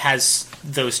Grounds has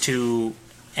those two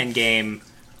endgame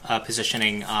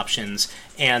positioning options,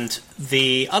 and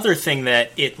the other thing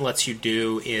that it lets you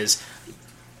do is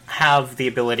have the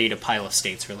ability to pile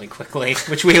estates really quickly,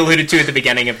 which we alluded to at the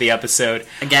beginning of the episode.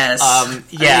 I guess.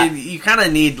 Yeah. I mean, you kind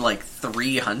of need like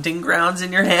 3 hunting grounds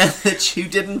in your hand that you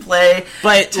didn't play,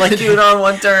 But like do it on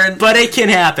one turn. But it can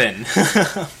happen.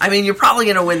 I mean, you're probably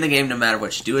going to win the game no matter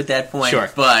what you do at that point. Sure.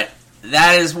 But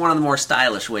that is one of the more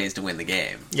stylish ways to win the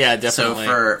game. Yeah, definitely.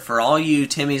 So for all you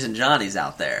Timmies and Johnnies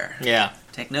out there, Yeah.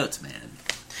 take notes, man.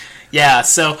 Yeah,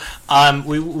 so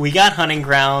we got hunting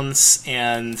grounds,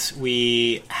 and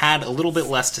we had a little bit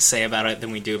less to say about it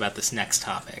than we do about this next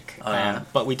topic. Oh, yeah?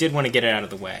 But we did want to get it out of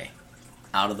the way.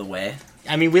 Out of the way.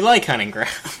 I mean, we like hunting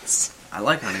grounds. I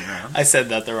like hunting grounds. I said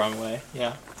that the wrong way,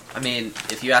 yeah. I mean,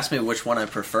 if you ask me which one I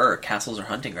prefer, castles or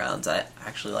hunting grounds, I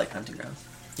actually like hunting grounds.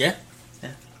 Yeah?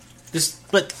 Yeah.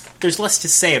 But there's less to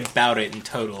say about it in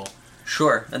total.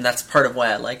 Sure, and that's part of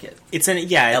why I like it. It's an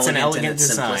Elegant in elegant its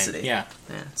design. simplicity. Yeah.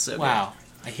 Yeah, so Wow.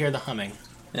 I hear the humming.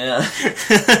 good.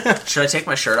 Yeah. Should I take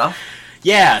my shirt off?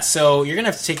 Yeah, so you're going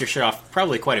to have to take your shirt off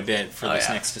probably quite a bit for Oh, this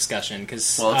yeah. next discussion,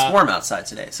 because Well, it's warm outside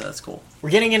today, so that's cool. we're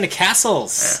getting into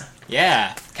castles.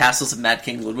 Yeah. Castles of Mad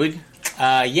King Ludwig.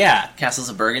 Yeah. Castles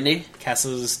of Burgundy.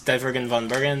 Castles Divergen von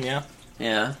Bergen, yeah.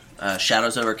 Yeah.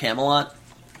 Shadows over Camelot.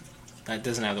 That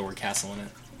doesn't have the word castle in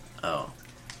it. Oh.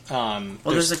 Well,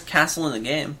 Well, there's a castle in the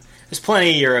game. there's plenty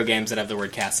of Euro games that have the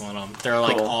word castle in them. They're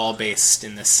like Cool. all based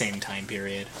in the same time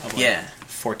period of like Yeah.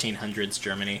 1400s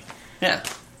Germany. Yeah.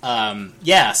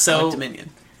 Yeah, Like so Dominion.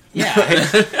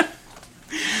 yeah.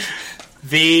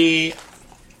 The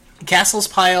Castles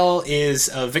pile is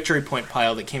a victory point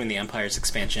pile that came in the Empire's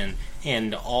expansion,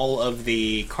 and all of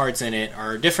the cards in it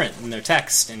are different in their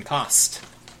text and cost.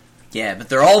 Yeah, but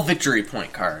they're all victory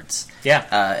point cards. Yeah.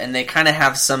 And they kind of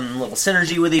have some little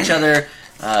synergy with each other.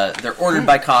 They're ordered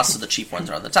by cost, so the cheap ones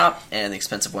are on the top, and the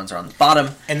expensive ones are on the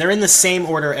bottom. And they're in the same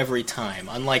order every time.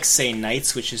 Unlike, say,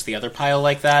 Knights, which is the other pile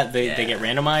like that, they get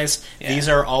randomized. Yeah. These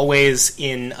are always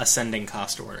in ascending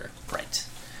cost order. Right.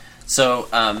 So,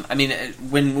 I mean,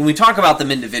 when we talk about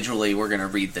them individually, we're going to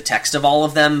read the text of all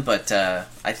of them, but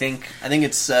I think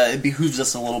it behooves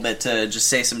us a little bit to just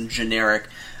say some generic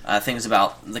things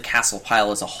about the castle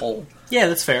pile as a whole, Yeah,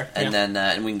 that's fair. and then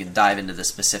and we can dive into the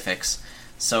specifics.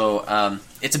 So,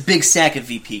 it's a big stack of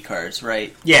VP cards,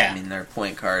 right? Yeah. I mean, they're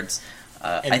point cards.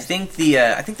 I think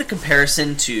the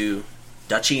comparison to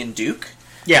Duchy and Duke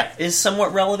Yeah. is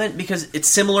somewhat relevant because it's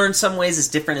similar in some ways, it's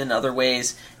different in other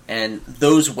ways, and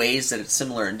those ways that it's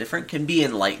similar and different can be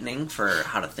enlightening for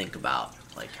how to think about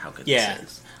like how good Yeah.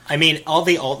 this is. I mean, all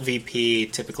the alt VP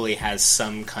typically has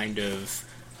some kind of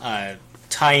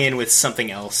tie-in with something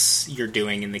else you're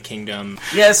doing in the kingdom.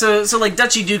 Yeah, so like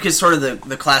Duchy Duke is sort of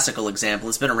the classical example.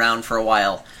 It's been around for a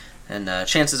while, and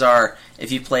chances are,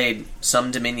 if you've played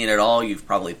some Dominion at all, you've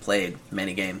probably played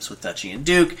many games with Duchy and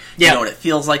Duke. Yeah. You know what it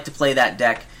feels like to play that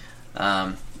deck.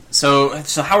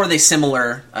 So how are they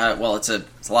similar? Well, it's a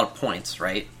lot of points,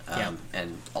 right? Yeah.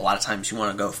 And a lot of times you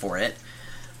want to go for it.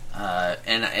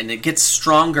 And it gets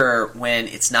stronger when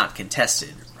it's not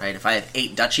contested, right? If I have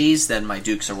 8 duchies, then my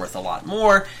dukes are worth a lot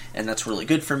more, and that's really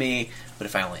good for me. But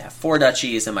if I only have 4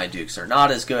 duchies, then my dukes are not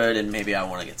as good, and maybe I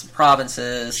want to get some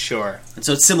provinces. Sure. And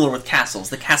so it's similar with castles.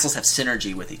 The castles have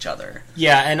synergy with each other.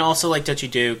 Yeah, and also like Duchy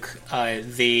Duke,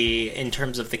 in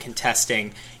terms of the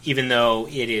contesting, even though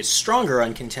it is stronger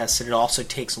uncontested, it also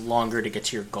takes longer to get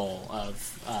to your goal of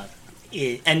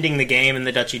ending the game in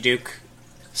the Duchy Duke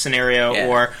scenario, Yeah.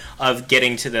 or of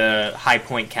getting to the high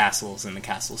point castles in the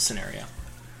castles scenario.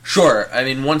 Sure, I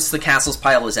mean, once the castle's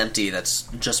pile is empty, that's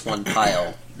just one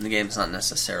pile, and the game's not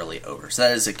necessarily over. So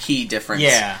that is a key difference.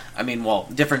 Yeah. I mean, well,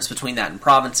 difference between that and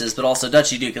provinces, but also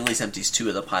Duchy Duke at least empties 2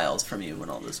 of the piles from you when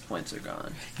all those points are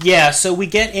gone. Yeah, so we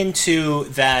get into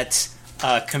that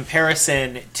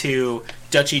comparison to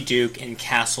Duchy Duke and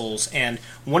castles, and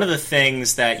one of the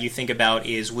things that you think about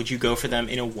is, would you go for them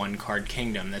in a one-card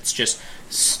kingdom? That's just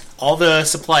all the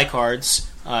supply cards,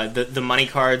 the money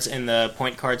cards and the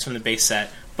point cards from the base set,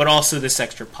 but also this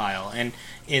extra pile. And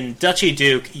in Duchy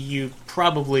Duke, you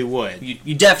probably would.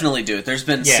 You definitely do it. There's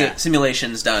been Yeah.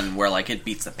 simulations done where like it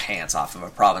beats the pants off of a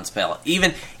province player.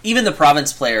 Even the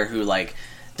province player who like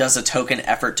does a token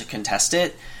effort to contest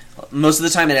it, most of the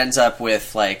time it ends up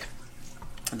with like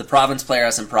the province player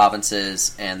has some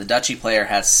provinces and the duchy player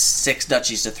has 6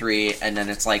 duchies to 3, and then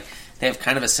it's like they have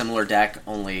kind of a similar deck,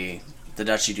 only the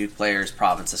Duchy Duke players'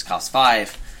 provinces cost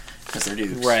 5 because they're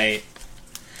dukes. Right.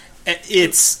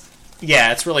 It's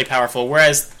really powerful.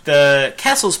 Whereas the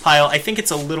castles pile, I think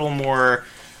it's a little more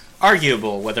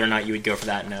arguable whether or not you would go for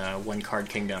that in a one-card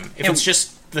kingdom. If it's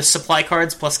just the supply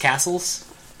cards plus castles.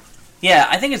 Yeah,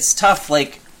 I think it's tough.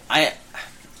 Like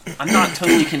I'm not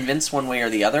totally convinced one way or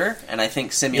the other, and I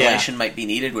think simulation might be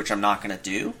needed, which I'm not going to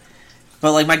do.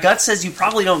 But like my gut says, you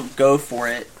probably don't go for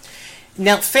it.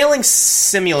 Now, failing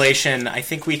simulation, I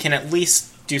think we can at least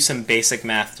do some basic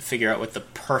math to figure out what the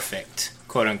perfect,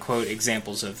 quote-unquote,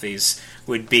 examples of these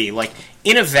would be. Like,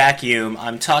 in a vacuum,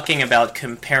 I'm talking about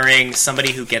comparing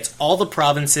somebody who gets all the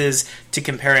provinces to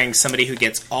comparing somebody who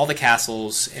gets all the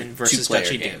castles versus Two-player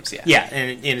Duchy games, Duke. yeah.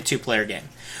 in a two-player game.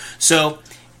 So,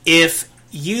 if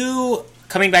you,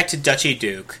 coming back to Duchy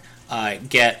Duke,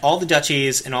 get all the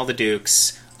duchies and all the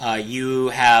dukes, you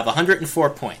have 104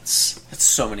 points. That's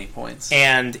so many points.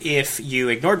 And if you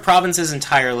ignored provinces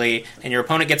entirely, and your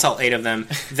opponent gets all 8 of them,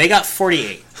 they got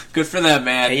 48. Good for them,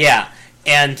 man. Yeah,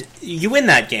 and you win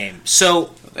that game.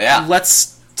 So Yeah.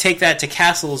 let's take that to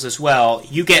castles as well.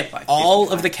 You get By all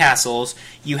 55. of the castles.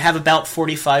 You have about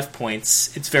 45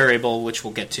 points. It's variable, which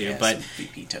we'll get to, Yeah, but some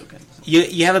VP tokens.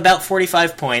 you have about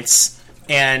 45 points,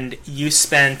 and you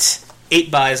spent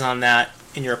 8 buys on that,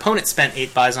 and your opponent spent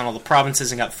 8 buys on all the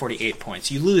provinces and got 48 points.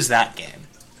 You lose that game.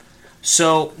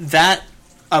 So that,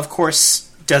 of course,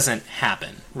 doesn't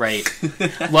happen, right?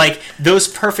 Like, those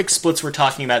perfect splits we're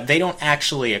talking about, they don't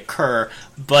actually occur,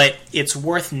 but it's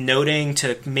worth noting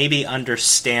to maybe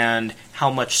understand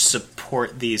how much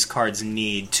support these cards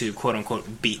need to,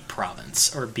 quote-unquote, beat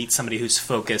province, or beat somebody who's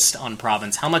focused on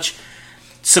province. How much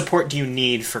support do you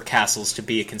need for castles to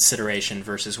be a consideration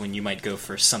versus when you might go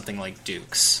for something like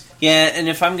dukes? Yeah, and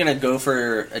if I'm going to go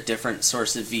for a different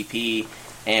source of VP,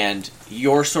 and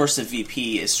your source of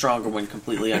VP is stronger when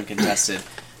completely uncontested,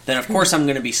 then of course I'm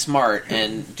going to be smart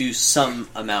and do some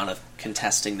amount of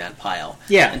contesting that pile.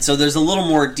 Yeah. And so there's a little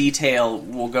more detail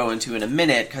we'll go into in a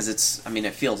minute, because it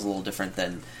feels a little different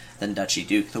than Duchy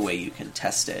Duke, the way you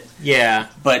contest it. Yeah.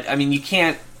 But, I mean, you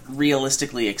can't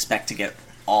realistically expect to get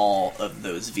all of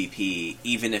those VP,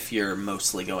 even if you're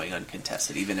mostly going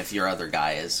uncontested, even if your other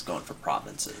guy is going for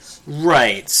provinces.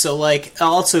 Right. So, like,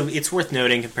 also, it's worth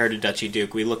noting compared to Duchy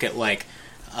Duke, we look at, like,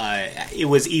 it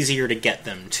was easier to get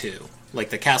them, too. Like,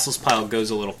 the castles pile goes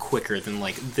a little quicker than,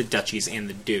 like, the duchies and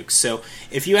the dukes. So,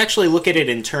 if you actually look at it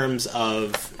in terms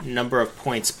of number of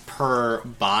points per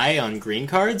buy on green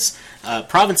cards,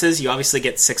 provinces, you obviously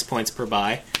get 6 points per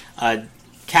buy.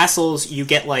 Castles, you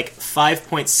get like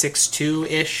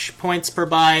 5.62-ish points per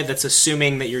buy. That's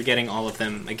assuming that you're getting all of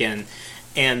them again.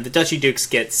 And the Duchy Dukes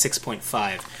get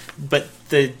 6.5. But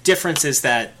the difference is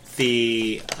that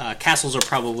the castles are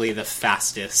probably the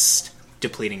fastest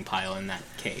depleting pile in that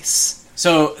case.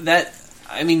 So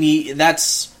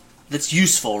that's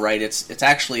useful, right? It's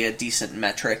actually a decent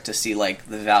metric to see like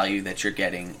the value that you're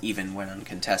getting even when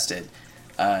uncontested,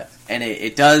 and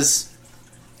it does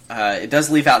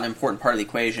leave out an important part of the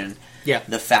equation. Yeah.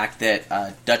 The fact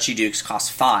that Duchy Dukes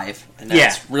cost 5, and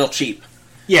that's real cheap.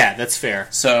 Yeah, that's fair.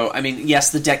 So, I mean,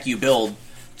 yes, the deck you build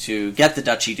to get the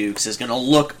Duchy Dukes is going to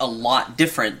look a lot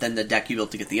different than the deck you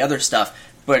build to get the other stuff,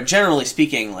 but generally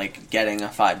speaking, like, getting a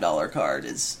 $5 card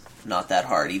is not that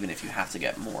hard, even if you have to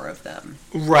get more of them.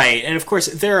 Right, and of course,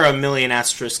 there are a million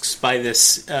asterisks by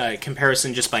this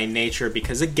comparison just by nature,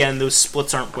 because, again, those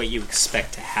splits aren't what you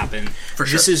expect to happen. For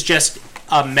sure. This is just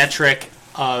a metric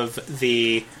of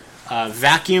the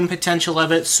vacuum potential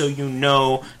of it, so you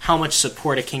know how much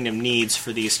support a kingdom needs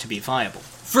for these to be viable.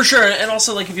 For sure, and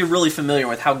also, like, if you're really familiar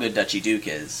with how good Duchy Duke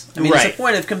is. I mean, Right. It's a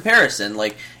point of comparison.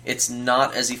 Like, it's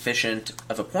not as efficient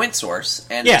of a point source,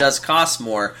 and Yeah. it does cost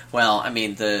more. Well, I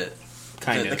mean, the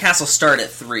castles start at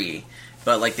 3,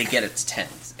 but, like, they get it to 10.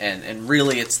 And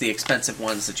really, it's the expensive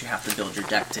ones that you have to build your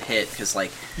deck to hit, because,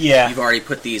 like, you've already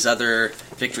put these other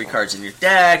victory cards in your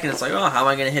deck, and it's like, oh, how am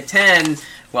I going to hit 10?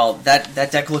 Well, that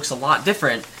deck looks a lot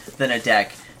different than a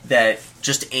deck that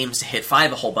just aims to hit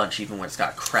 5 a whole bunch, even when it's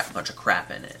got a bunch of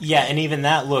crap in it. Yeah, and even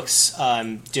that looks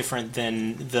different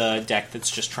than the deck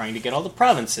that's just trying to get all the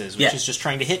provinces, which is just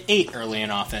trying to hit 8 early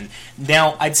and often.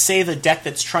 Now, I'd say the deck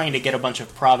that's trying to get a bunch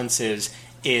of provinces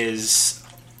is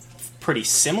pretty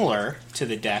similar to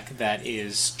the deck that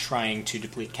is trying to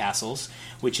deplete castles,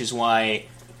 which is why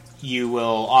you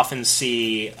will often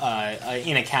see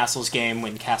in a castles game,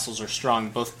 when castles are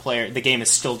strong, the game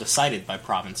is still decided by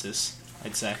provinces,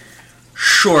 I'd say.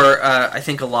 Sure, I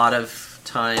think a lot of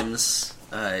times,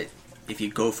 if you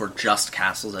go for just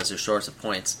castles as your source of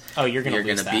points, you're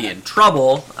going to be in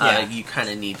trouble. Yeah. You kind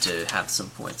of need to have some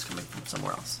points coming from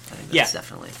somewhere else. I think that's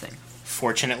definitely a thing.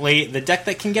 Fortunately, the deck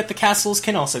that can get the castles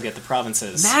can also get the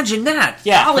provinces. Imagine that!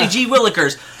 Yeah. Golly gee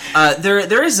willikers!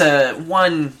 There is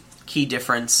one key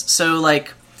difference. So,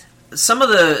 like, some of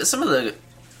the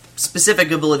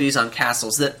specific abilities on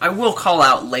castles that I will call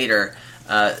out later.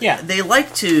 They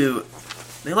like to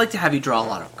have you draw a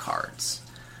lot of cards.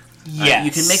 Yes.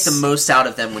 You can make the most out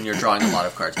of them when you're drawing a lot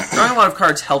of cards. Drawing a lot of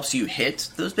cards helps you hit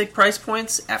those big price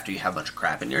points after you have a bunch of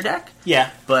crap in your deck.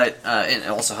 Yeah. But and it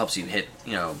also helps you hit,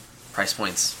 price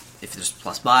points if there's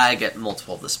plus buy, get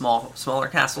multiple of the smaller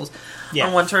castles. Yeah.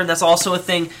 On one turn, that's also a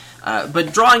thing.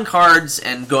 But drawing cards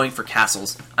and going for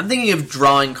castles, I'm thinking of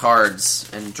drawing cards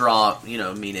and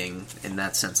meaning in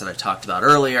that sense that I talked about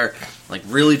earlier, like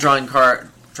really drawing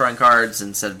cards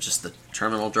instead of just the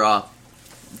terminal draw.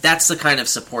 That's the kind of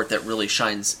support that really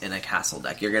shines in a castle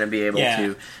deck. You're going to be able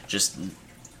to just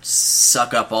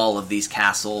suck up all of these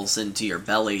castles into your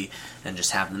belly and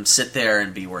just have them sit there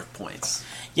and be worth points.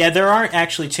 Yeah, there aren't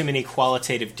actually too many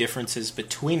qualitative differences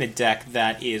between a deck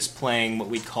that is playing what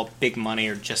we'd call big money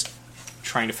or just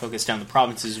trying to focus down the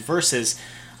provinces versus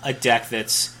a deck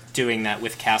that's doing that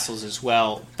with castles as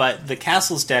well. But the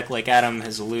castles deck, like Adam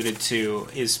has alluded to,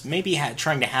 is maybe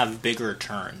trying to have bigger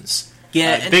turns.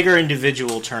 Yeah, bigger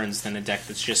individual turns than a deck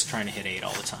that's just trying to hit 8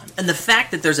 all the time. And the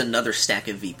fact that there's another stack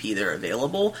of VP there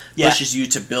available pushes you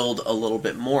to build a little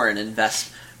bit more and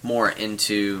invest more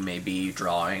into maybe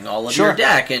drawing all of your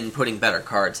deck and putting better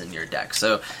cards in your deck.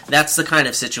 So that's the kind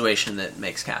of situation that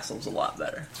makes castles a lot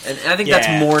better. And I think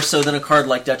that's more so than a card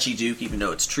like Duchy Duke, even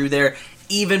though it's true there,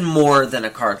 even more than a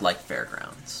card like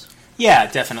Fairgrounds. Yeah,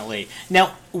 definitely.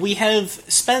 Now, we have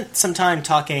spent some time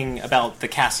talking about the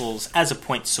castles as a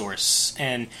point source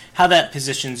and how that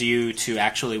positions you to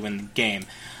actually win the game.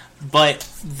 But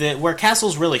where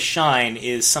castles really shine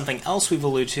is something else we've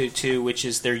alluded to, which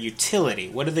is their utility.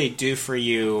 What do they do for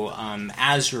you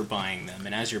as you're buying them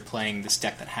and as you're playing this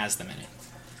deck that has them in it?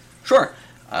 Sure.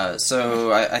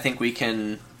 So I think we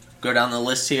can go down the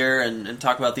list here and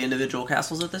talk about the individual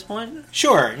castles at this point?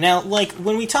 Sure. Now,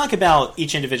 when we talk about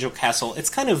each individual castle, it's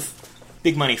kind of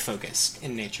big money focused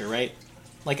in nature, right?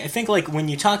 I think when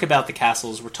you talk about the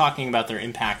castles, we're talking about their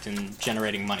impact in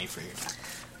generating money for you.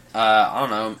 I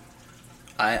don't know.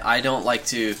 I don't like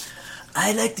to...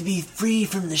 I like to be free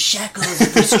from the shackles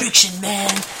of restriction,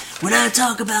 man. When I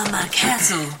talk about my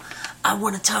castle, I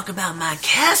want to talk about my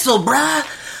castle, bruh.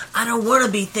 I don't want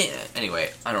to be...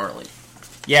 Anyway, I don't really...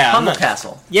 Yeah, Humble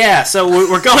Castle. Yeah, so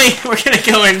we're going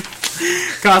to go in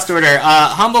cost order.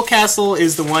 Humble Castle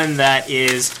is the one that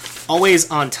is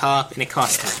always on top, and it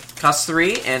costs 3. Costs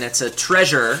 3, and it's a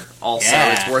treasure. Also,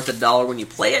 it's worth $1 when you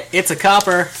play it. It's a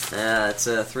copper. It's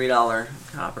a $3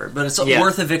 copper, but it's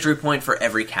worth a victory point for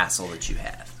every castle that you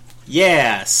have.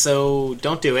 Yeah, so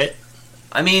don't do it.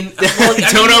 I mean,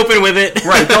 don't open with it.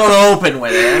 Right, don't open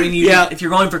with it. I mean, if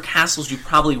you're going for castles, you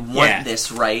probably want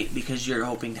this, right? Because you're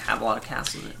hoping to have a lot of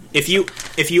castles. If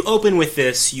you open with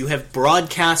this, you have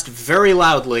broadcast very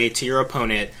loudly to your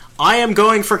opponent, I am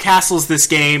going for castles this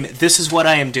game, this is what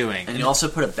I am doing. And you also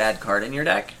put a bad card in your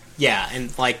deck? Yeah,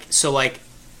 and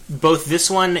both this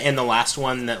one and the last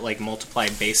one that multiply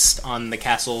based on the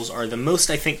castles are the most,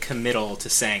 I think, committal to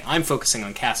saying, I'm focusing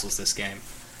on castles this game.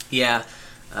 Yeah,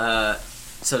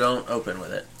 so don't open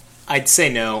with it. I'd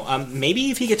say no. Maybe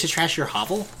if you get to trash your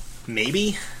hovel?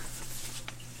 Maybe?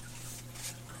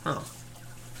 Oh.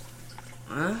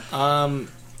 Man,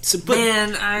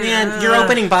 your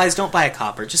opening buys, don't buy a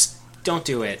copper. Just don't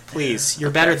do it, please. You're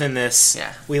better than this.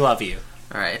 Yeah. We love you.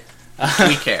 All right.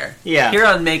 We care. Yeah. Here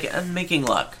on Making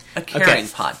Luck, a caring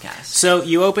podcast. So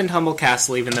you opened Humble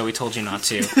Castle even though we told you not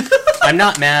to. I'm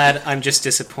not mad, I'm just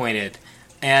disappointed.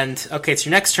 And, okay, it's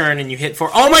your next turn, and you hit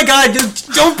 4. Oh my god, dude,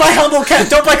 don't buy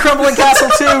don't buy Crumbling Castle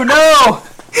 2, no!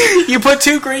 You put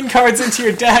 2 green cards into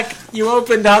your deck, you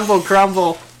opened Humble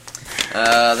Crumble.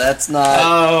 That's not...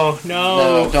 Oh,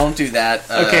 no. No, don't do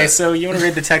that. Okay, so you want to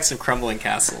read the text of Crumbling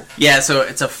Castle. Yeah, so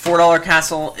it's a $4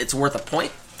 castle, it's worth a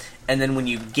point, and then when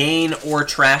you gain or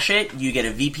trash it, you get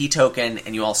a VP token,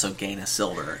 and you also gain a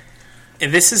silver.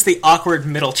 And this is the awkward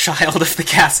middle child of the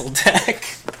castle deck.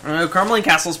 Crumbling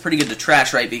Castle is pretty good to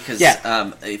trash, right? Because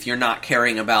if you're not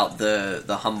caring about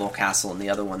the Humble Castle and the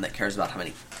other one that cares about how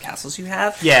many castles you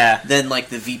have, then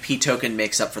the VP token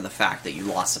makes up for the fact that you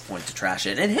lost a point to trash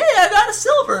it. And hey, I got a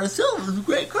silver. A silver's a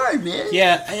great card, man.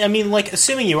 Yeah, I mean,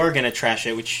 assuming you are going to trash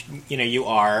it, which you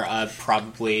are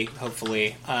probably,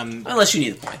 hopefully. Unless you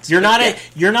need the points. You're not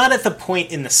at the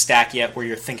point in the stack yet where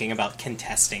you're thinking about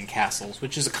contesting castles,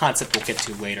 which is a concept we'll get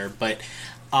to later. But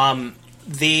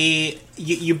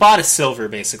you bought a silver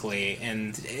basically,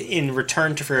 and in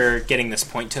return for getting this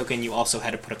point token, you also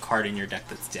had to put a card in your deck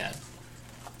that's dead.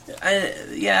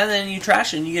 And then you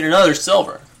trash it and you get another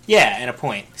silver. Yeah, and a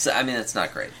point. So I mean, that's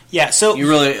not great. Yeah, so you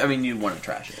want to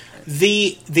trash it.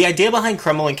 Right? The idea behind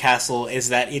Crumbling Castle is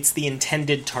that it's the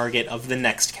intended target of the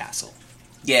next castle.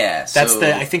 Yeah,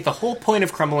 I think the whole point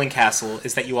of Crumbling Castle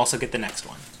is that you also get the next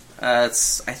one. I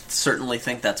certainly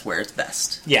think that's where it's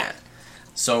best. Yeah.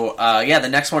 So, the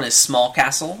next one is Small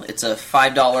Castle. It's a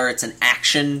 $5, it's an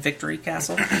action victory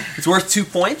castle. It's worth 2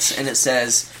 points, and it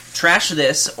says, trash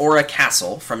this or a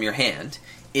castle from your hand.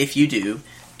 If you do,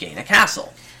 gain a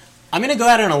castle. I'm going to go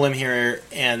out on a limb here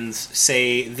and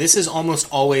say this is almost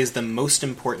always the most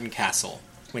important castle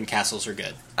when castles are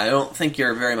good. I don't think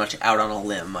you're very much out on a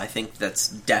limb. I think that's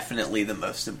definitely the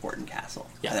most important castle.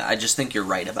 Yeah. I just think you're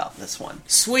right about this one.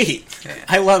 Sweet. Yeah.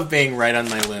 I love being right on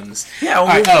my limbs. Yeah,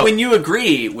 Right, when you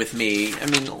agree with me, I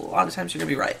mean, a lot of times you're going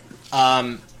to be right.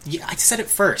 Yeah, I said it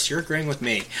first. You're agreeing with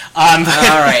me. All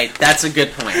right, that's a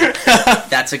good point.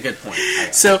 That's a good point.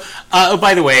 So,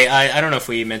 by the way, I don't know if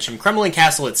we mentioned, Crumbling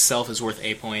Castle itself is worth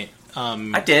a point.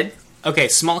 I did. Okay,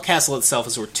 Small Castle itself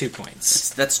is worth 2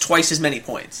 points. That's twice as many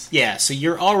points. Yeah, so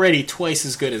you're already twice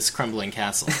as good as Crumbling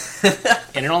Castle.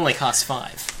 And it only costs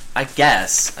 5. I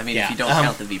guess. I mean, Yeah, if you don't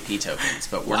count the VP tokens,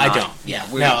 but we're I not. don't, yeah.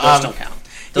 Those No, don't count.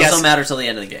 Those yes. don't matter till the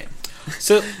end of the game.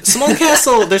 So, Small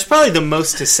Castle, there's probably the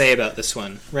most to say about this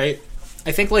one, right?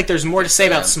 I think, there's more to say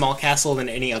about Small Castle than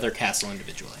any other castle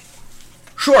individually.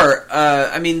 Sure.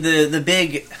 I mean, the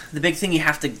big thing you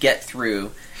have to get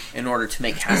through in order to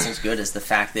make castles good is the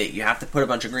fact that you have to put a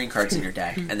bunch of green cards in your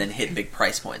deck and then hit big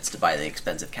price points to buy the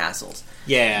expensive castles.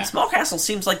 Yeah. And Small Castle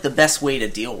seems like the best way to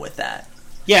deal with that.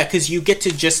 Yeah, because you get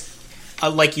to just...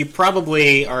 you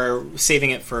probably are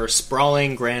saving it for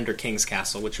Sprawling, Grand, or King's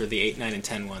Castle, which are the 8, 9, and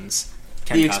 10 ones.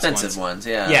 10 The cost expensive ones,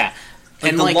 yeah. Yeah.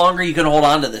 And And, the longer you can hold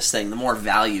on to this thing, the more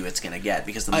value it's going to get,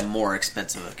 because the I- more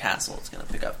expensive a castle it's going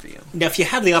to pick up for you. Now, if you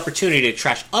have the opportunity to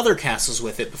trash other castles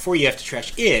with it before you have to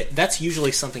trash it, that's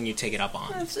usually something you take it up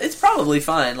on. It's probably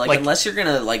fine. Like- Unless you're going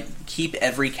to keep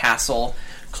every castle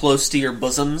close to your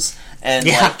bosoms and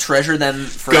Yeah. treasure them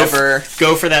forever.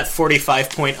 Go for that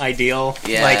 45-point ideal.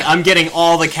 Yeah. I'm getting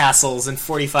all the castles and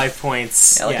 45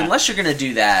 points. Yeah, unless you're going to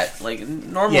do that,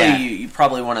 normally Yeah. you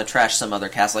probably want to trash some other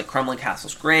castle. Like Crumbling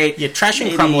Castle's great. Yeah, trashing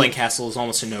Maybe- Crumbling Castle is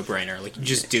almost a no-brainer. You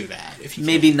just do that. If you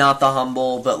Maybe not the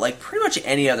Humble, but pretty much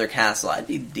any other castle, I'd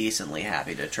be decently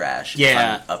happy to trash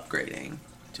Yeah. if I'm upgrading.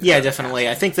 to Yeah, another definitely.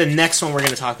 I think the next one we're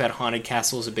going to talk about, Haunted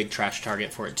Castle, is a big trash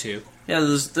target for it, too. Yeah,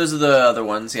 those are the other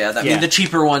ones. Yeah, I Yeah. mean the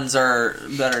cheaper ones are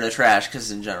better to trash because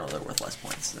in general they're worth less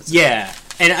points. That's Yeah,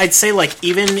 and I'd say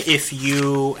even if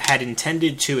you had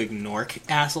intended to ignore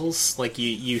castles,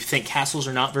 you think castles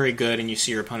are not very good and you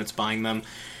see your opponents buying them,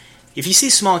 if you see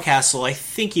Small Castle, I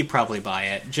think you probably buy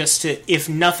it, just to, if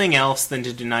nothing else, than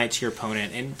to deny it to your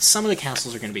opponent, and some of the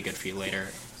castles are going to be good for you later.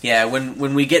 Yeah,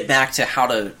 when we get back to how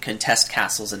to contest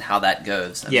castles and how that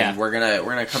goes, I mean, we're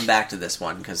gonna come back to this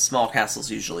one because Small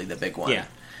Castle's usually the big one. Yeah.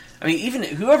 I mean, even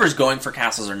whoever's going for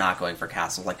castles or not going for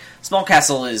castles, Small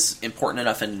Castle is important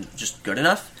enough and just good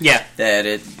enough Yeah. that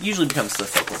it usually becomes the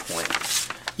focal point.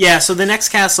 Yeah, so the next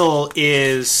castle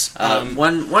is...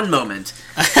 One moment.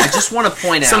 I just want to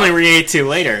point out... something we're going to get to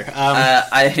later.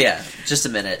 Just a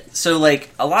minute. So,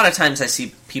 a lot of times I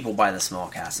see people buy the Small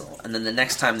Castle, and then the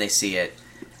next time they see it,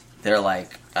 they're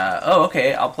like, oh,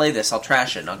 okay, I'll play this, I'll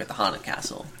trash it, and I'll get the Haunted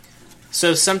Castle.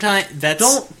 So sometimes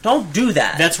that's... Don't do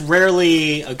that. That's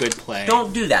rarely a good play.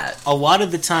 Don't do that. A lot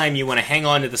of the time, you want to hang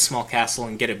on to the Small Castle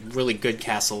and get a really good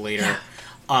castle later.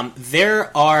 Yeah.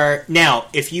 There are... Now,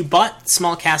 if you bought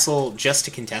Small Castle just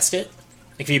to contest it,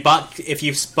 if you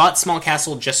bought Small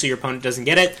Castle just so your opponent doesn't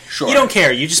get it, Sure. you don't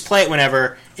care. You just play it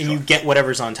whenever, and you get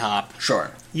whatever's on top.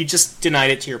 Sure. You just denied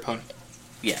it to your opponent.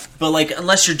 Yeah. But,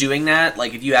 unless you're doing that,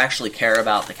 if you actually care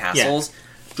about the castles,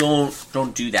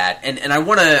 don't do that. And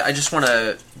I just want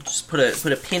to put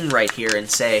a pin right here and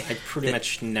say... I pretty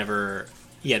much never...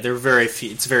 Yeah, they're very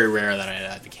few. It's very rare that I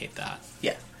advocate that.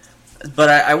 Yeah. But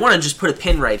I want to just put a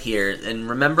pin right here, and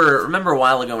remember a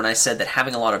while ago when I said that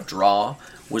having a lot of draw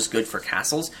was good for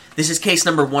castles? This is case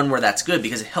number 1 where that's good,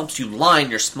 because it helps you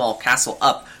line your Small Castle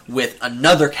up with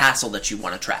another castle that you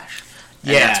want to trash.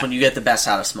 And that's when you get the best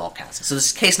out of Small Castle. So this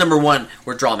is case number 1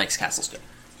 where draw makes castles good.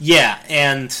 Yeah,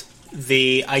 and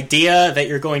the idea that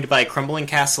you're going to buy Crumbling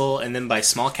Castle and then buy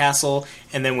Small Castle,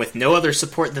 and then with no other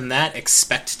support than that,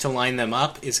 expect to line them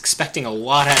up, is expecting a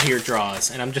lot out of your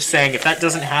draws. And I'm just saying, if that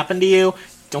doesn't happen to you,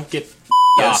 don't get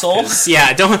off. Asshole.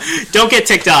 Yeah, don't get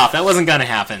ticked off. That wasn't going to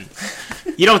happen.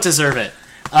 You don't deserve it.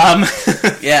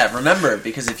 Yeah, remember,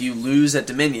 because if you lose at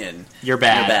Dominion, You're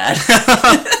bad. you're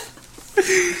bad.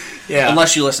 Yeah.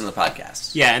 Unless you listen to the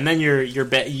podcast. Yeah, and then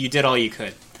you did all you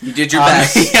could. You did your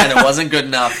best, yeah. and it wasn't good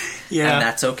enough, Yeah. and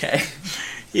that's okay.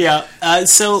 Yeah.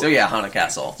 So yeah, Haunted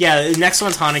Castle. Yeah, the next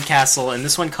one's Haunted Castle, and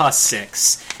this one costs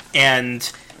 6. And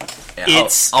Yeah,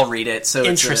 it's I'll read it. So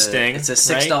interesting, It's a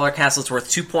 $6 castle. It's worth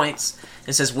 2 points.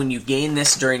 It says when you gain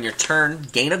this during your turn,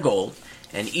 gain a gold,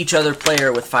 and each other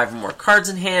player with 5 or more cards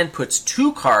in hand puts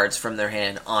 2 cards from their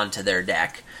hand onto their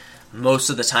deck. Most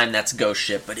of the time that's Ghost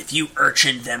Ship, but if you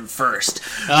urchined them first...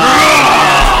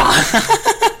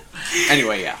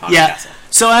 Anyway, yeah, Haunted Castle.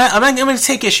 So I'm going to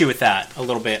take issue with that a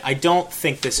little bit. I don't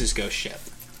think this is Ghost Ship.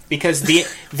 Because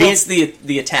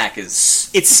the attack is...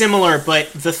 It's similar,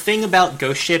 but the thing about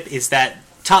Ghost Ship is that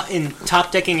top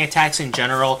decking attacks in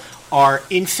general are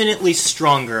infinitely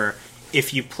stronger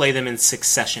if you play them in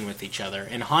succession with each other.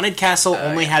 And Haunted Castle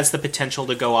only has the potential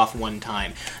to go off one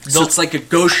time. So it's like a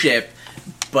Ghost Ship,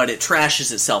 but it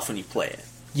trashes itself when you play it.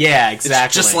 Yeah, exactly.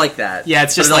 It's just like that. Yeah,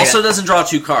 it's just but it like also doesn't draw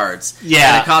 2 cards.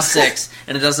 Yeah. And it costs 6,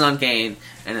 and it doesn't on gain,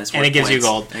 and it's worth and it gives points, you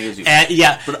gold. And it gives you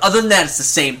yeah. But other than that, it's the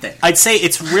same thing. I'd say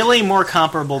it's really more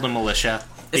comparable to Militia.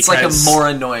 It's like a more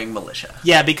annoying Militia.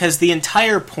 Yeah, because the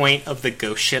entire point of the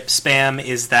Ghost Ship spam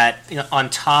is that on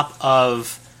top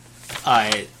of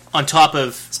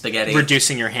spaghetti,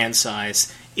 reducing your hand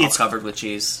size, it's all covered with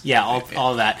cheese. Yeah,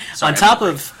 all of that. Sorry,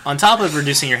 on top of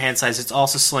reducing your hand size, it's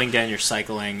also slowing down your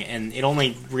cycling, and it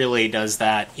only really does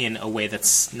that in a way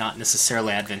that's not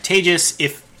necessarily advantageous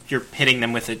if you're hitting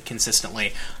them with it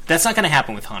consistently. That's not going to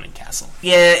happen with Haunted Castle.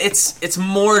 Yeah, it's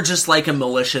more just like a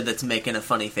Militia that's making a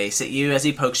funny face at you as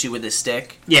he pokes you with his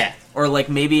stick. Yeah. Or like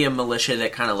maybe a Militia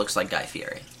that kind of looks like Guy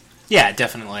Fieri. Yeah,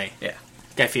 definitely. Yeah.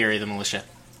 Guy Fieri, the Militia.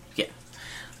 Yeah.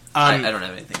 I don't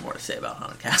have anything more to say about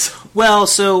Haunted Castle. Well,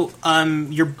 so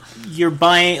you're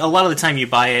buying, a lot of the time you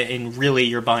buy it and really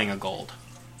you're buying a gold.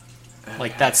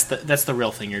 Like that's the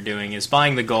real thing you're doing, is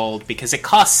buying the gold because it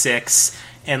costs 6,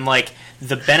 and like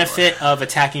the benefit of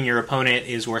attacking your opponent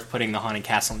is worth putting the Haunted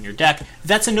Castle in your deck.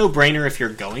 That's a no-brainer if you're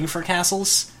going for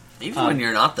castles. Even when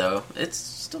you're not, though, it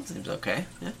still seems okay.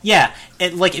 Yeah,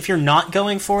 like if you're not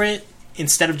going for it,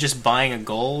 instead of just buying a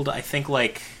gold, I think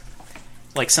like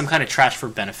some kind of trash for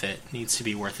benefit needs to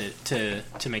be worth it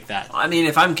to make that. I mean,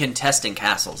 if I'm contesting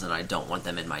castles and I don't want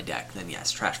them in my deck, then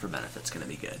yes, trash for benefit's going to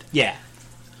be good. Yeah.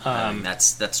 I mean,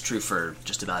 that's true for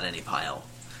just about any pile.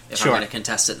 If I'm going to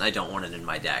contest it and I don't want it in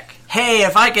my deck. Hey,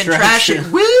 if I can trash it,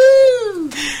 woo!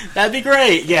 That'd be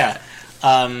great, yeah.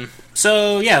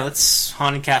 So, yeah, that's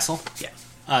Haunted Castle.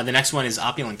 Yeah. The next one is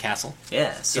Opulent Castle.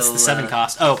 Yeah, so... It's the 7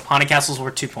 cost. Oh, Haunted Castle's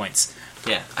worth 2 points.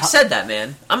 Yeah, I said that,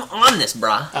 man. I'm on this,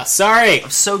 brah. Sorry! I'm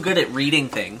so good at reading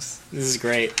things. This is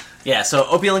great. Yeah, so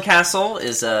Opulent Castle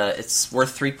is it's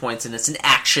worth 3 points, and it's an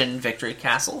action victory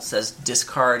castle. It says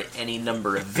discard any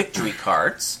number of victory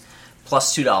cards,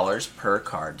 plus $2 per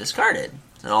card discarded.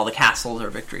 And all the castles are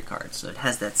victory cards, so it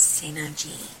has that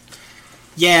synergy.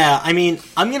 Yeah, I mean,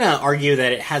 I'm going to argue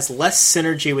that it has less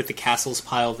synergy with the castles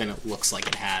pile than it looks like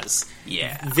it has.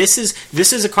 Yeah. This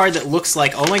is a card that looks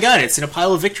like, oh my god, it's in a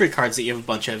pile of victory cards that you have a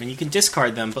bunch of, and you can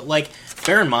discard them. But, like,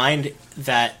 bear in mind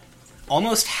that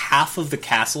almost half of the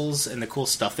castles and the cool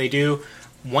stuff they do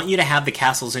want you to have the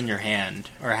castles in your hand,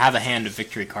 or have a hand of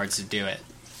victory cards to do it.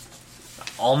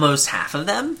 Almost half of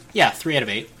them? Yeah, 3 out of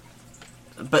 8.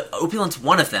 But Opulent's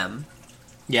one of them.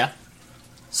 Yeah.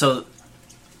 So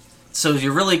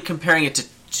you're really comparing it to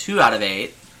 2 out of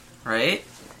 8, right?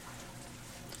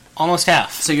 Almost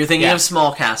half. So you're thinking of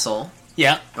Small Castle.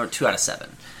 Yeah. Or 2 out of 7.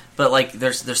 But, like,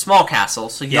 there's Small Castle,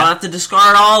 so you don't have to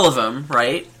discard all of them,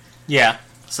 right? Yeah.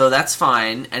 So that's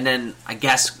fine. And then, I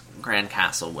guess, Grand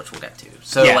Castle, which we'll get to.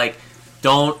 So, like,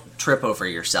 don't trip over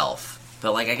yourself.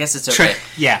 But, like, I guess it's okay.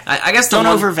 Yeah. I guess don't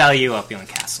overvalue Opulent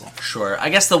Castle. Sure. I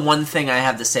guess the one thing I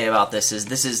have to say about this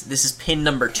is pin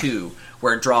number 2,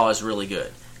 where draw is really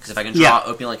good. Because if I can draw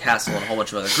Opulent Castle and a whole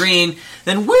bunch of other green,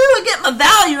 then woo, I get my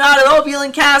value out of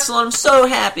Opulent Castle, and I'm so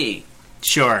happy.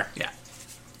 Sure. Yeah.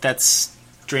 That's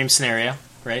dream scenario,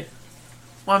 right?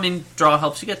 Well, I mean, draw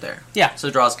helps you get there. Yeah.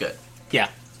 So draw's good. Yeah.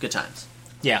 Good times.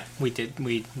 Yeah, we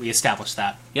established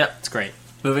that. Yep. It's great.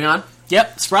 Moving on.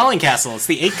 Yep, Sprawling Castle. It's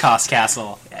the 8-cost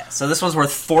castle. Yeah, so this one's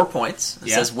worth 4 points. It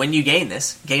says, when you gain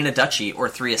this, gain a duchy or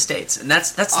 3 estates. And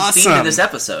that's the theme of this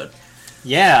episode.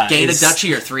 Yeah. Gain a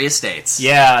duchy or 3 estates.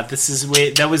 Yeah,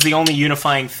 that was the only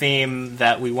unifying theme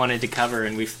that we wanted to cover,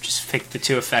 and we've just picked the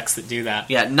 2 effects that do that.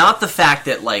 Yeah, not the fact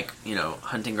that, like, you know,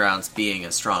 Hunting Grounds being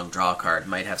a strong draw card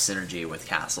might have synergy with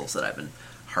castles that I've been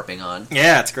harping on.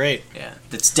 Yeah, it's great. Yeah,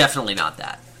 it's definitely not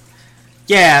that.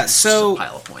 Yeah, it's so... just a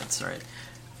pile of points, right?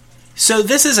 So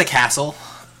this is a castle,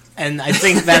 and I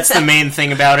think that's the main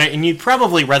thing about it, and you'd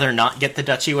probably rather not get the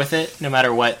duchy with it, no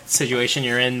matter what situation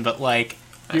you're in, but, like,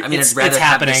 I mean, it's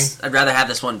happening. I'd rather have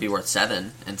this one be worth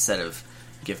 7 instead of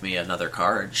give me another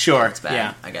card. Sure, That's bad,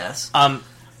 yeah. I guess.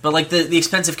 But, like, the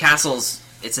expensive castles,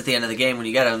 it's at the end of the game when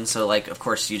you get them, so, like, of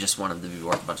course you just want them to be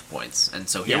worth a bunch of points. And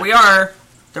so here we are.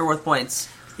 They're worth points.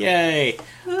 Yay!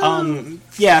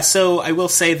 Yeah, so I will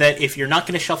say that if you're not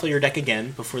going to shuffle your deck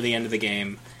again before the end of the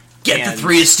game, Get the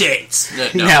 3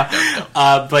 estates! No.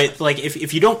 But like,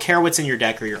 if you don't care what's in your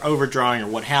deck, or you're overdrawing, or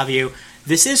what have you,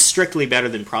 this is strictly better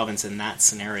than Province in that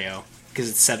scenario, because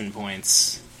it's 7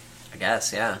 points. I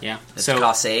guess, yeah. Yeah. It So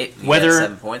costs 8, you whether- get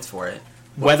 7 points for it.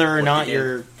 Whether or what not you do.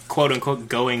 you're quote-unquote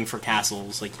going for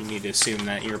castles, like, you need to assume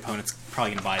that your opponent's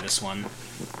probably going to buy this one.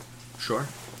 Sure.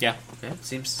 Yeah. Okay,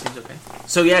 seems okay.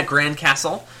 So yeah, Grand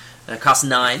Castle. It costs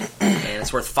 9, and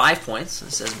it's worth 5 points.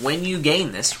 It says, when you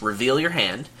gain this, reveal your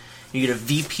hand. You get a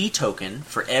VP token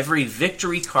for every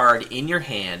victory card in your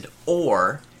hand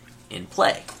or in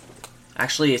play.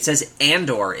 Actually, it says and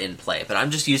or in play, but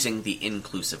I'm just using the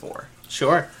inclusive or.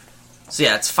 Sure. So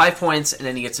yeah, it's 5 points, and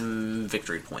then you get some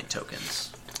victory point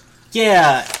tokens.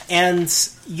 Yeah, and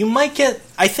you might get...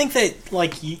 I think that,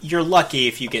 like, you're lucky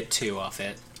if you get 2 off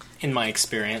it, in my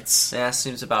experience. Yeah,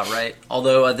 seems about right.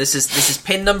 Although this is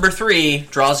pin number 3.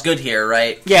 Draws good here,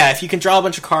 right? Yeah, if you can draw a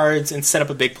bunch of cards and set up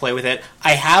a big play with it.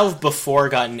 I have before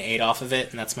gotten 8 off of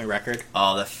it, and that's my record.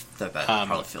 Oh, that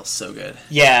probably feels so good.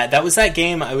 Yeah, that was that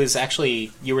game. I was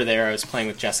actually... You were there, I was playing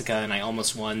with Jessica, and I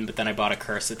almost won, but then I bought a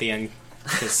curse at the end,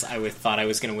 because I thought I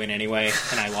was going to win anyway,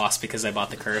 and I lost because I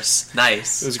bought the curse.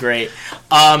 Nice. It was great. Did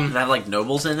it have, like,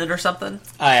 nobles in it or something?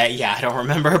 Yeah, I don't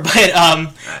remember, but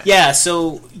yeah.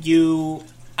 So you,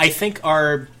 I think,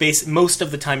 are most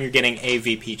of the time you're getting a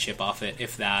VP chip off it,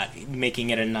 if that, making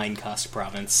it a 9-cost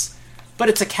province. But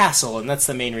it's a castle, and that's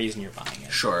the main reason you're buying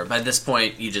it. Sure. By this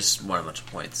point, you just want a bunch of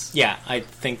points. Yeah, I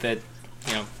think that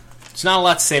there's not a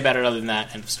lot to say about it other than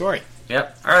that. End of story.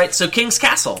 Yep. All right. So King's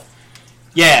Castle.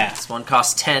 Yeah, This one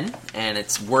costs 10, and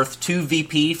it's worth 2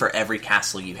 VP for every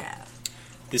castle you have.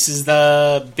 this is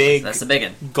the big That's the big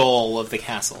one. goal of the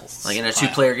castles. Like in a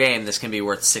 2-player game, this can be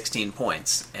worth 16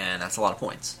 points, and that's a lot of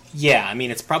points. Yeah, I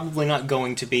mean, it's probably not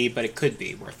going to be, but it could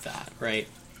be worth that, right?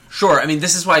 Sure. I mean,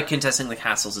 this is why contesting the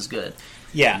castles is good.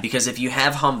 Yeah. Because if you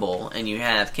have Humble and you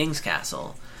have King's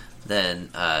Castle, then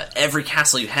every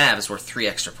castle you have is worth 3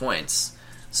 extra points.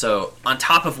 So on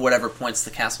top of whatever points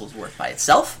the castle is worth by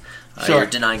itself, Sure. you're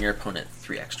denying your opponent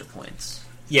 3 extra points.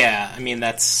 Yeah, I mean,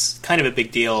 that's kind of a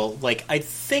big deal. Like, I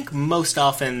think most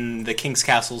often the King's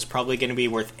Castle is probably going to be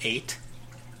worth 8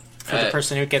 for the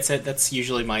person who gets it. That's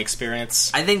usually my experience.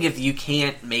 I think if you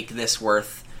can't make this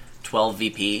worth 12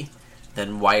 VP,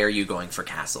 then why are you going for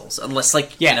castles? Unless,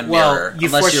 like, in a mirror. You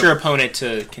unless force your opponent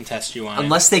to contest you on it.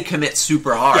 Unless they commit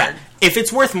super hard. Yeah, if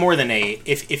it's worth more than 8,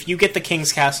 if you get the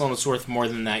King's Castle and it's worth more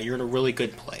than that, you're in a really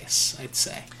good place, I'd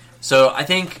say. So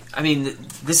I mean,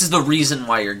 this is the reason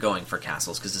why you're going for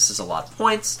castles, because this is a lot of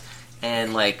points,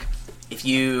 and like, if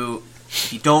you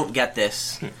don't get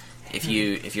this, if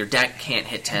your deck can't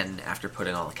hit 10 after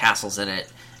putting all the castles in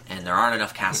it, and there aren't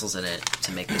enough castles in it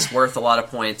to make this worth a lot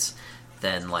of points,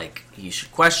 then like you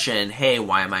should question, hey,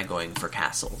 why am I going for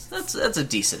castles? That's a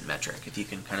decent metric if you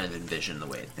can kind of envision the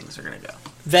way things are going to go.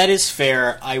 That is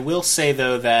fair. I will say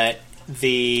though that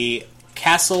the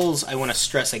castles, I want to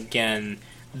stress again,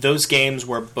 those games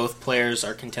where both players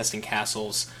are contesting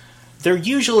castles, they're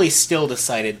usually still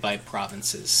decided by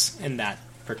provinces in that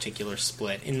particular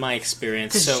split, in my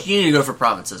experience. So you need to go for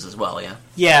provinces as well, yeah?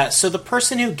 Yeah, so the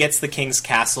person who gets the King's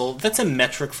Castle, that's a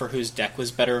metric for whose deck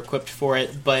was better equipped for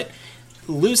it, but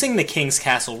losing the King's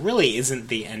Castle really isn't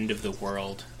the end of the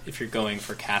world if you're going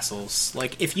for castles.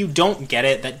 Like, if you don't get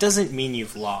it, that doesn't mean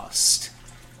you've lost.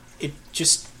 It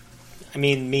just...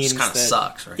 means it kind of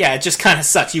sucks, right? Yeah, it just kind of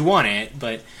sucks. You want it,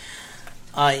 but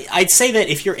I'd say that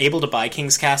if you're able to buy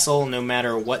King's Castle, no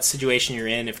matter what situation you're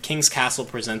in, if King's Castle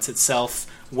presents itself,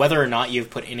 whether or not you've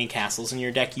put any castles in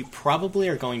your deck, you probably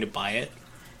are going to buy it.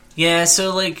 Yeah,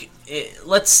 so like,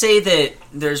 let's say that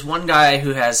there's one guy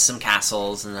who has some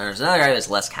castles, and there's another guy who has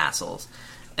less castles.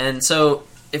 And so,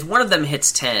 if one of them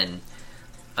hits 10,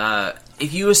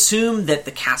 if you assume that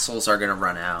the castles are going to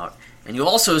run out, and you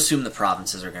also assume the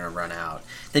provinces are going to run out,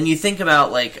 then you think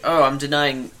about, like, oh, I'm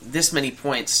denying this many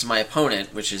points to my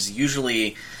opponent, which is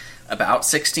usually about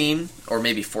 16, or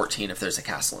maybe 14 if there's a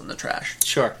castle in the trash.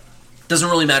 Sure. Doesn't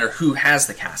really matter who has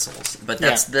the castles, but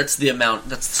that's the amount,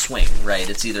 that's the swing, right?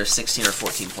 It's either a 16 or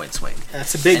 14 point swing.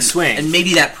 That's a big swing. And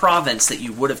maybe that province that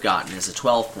you would have gotten is a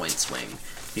 12 point swing,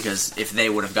 because if they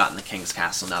would have gotten the King's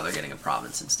Castle, now they're getting a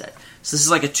province instead. So this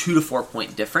is like a 2 to 4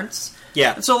 point difference.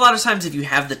 Yeah. And so a lot of times if you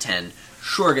have the 10,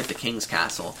 sure, get the King's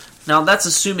Castle. Now that's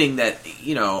assuming that,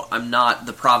 I'm not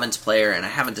the province player and I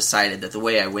haven't decided that the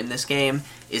way I win this game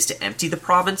is to empty the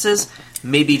provinces.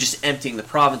 Maybe just emptying the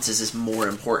provinces is more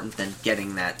important than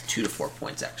getting that 2 to 4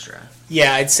 points extra.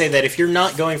 Yeah, I'd say that if you're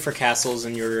not going for castles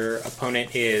and your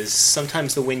opponent is,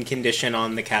 sometimes the win condition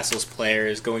on the castles player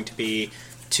is going to be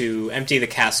to empty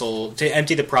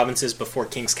the provinces before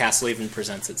King's Castle even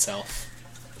presents itself.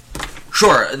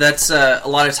 Sure, that's a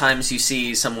lot of times you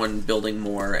see someone building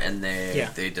more and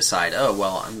they decide, oh,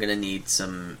 well, I'm going to need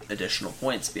some additional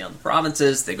points beyond the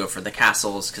provinces. They go for the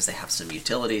castles because they have some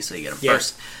utility, so you get them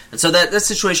first. And so that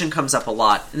situation comes up a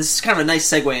lot. And this is kind of a nice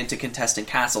segue into contesting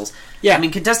castles. Yeah. I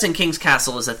mean, contesting King's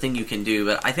Castle is a thing you can do,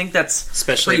 but I think that's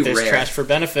especially if pretty there's rare. trash for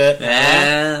benefit.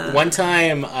 One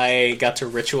time I got to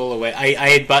ritual away. I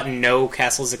had bought no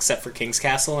castles except for King's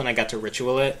Castle, and I got to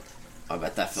ritual it. I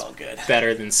bet that felt good.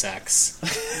 Better than sex.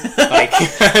 Like,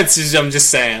 I'm just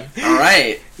saying. All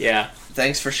right. Yeah.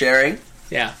 Thanks for sharing.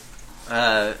 Yeah.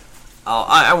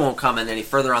 I won't comment any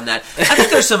further on that. I think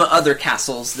there's some other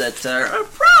castles that are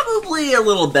probably a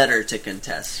little better to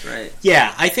contest, right?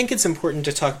 Yeah, I think it's important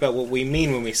to talk about what we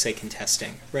mean when we say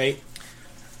contesting, right?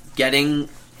 Getting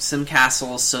some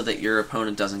castles so that your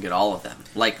opponent doesn't get all of them.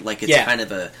 Like it's kind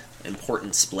of a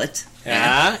important split.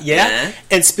 Yeah.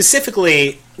 And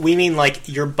specifically, we mean like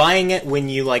you're buying it when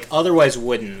you like otherwise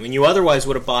wouldn't. When you otherwise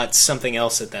would have bought something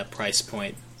else at that price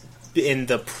point. And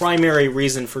the primary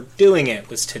reason for doing it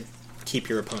was to keep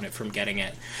your opponent from getting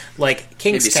it. Like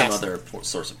King's Castle. Maybe some other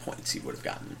source of points you would have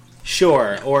gotten.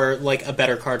 Sure, or like a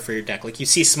better card for your deck. Like you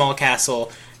see Small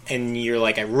Castle and you're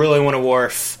like, I really want to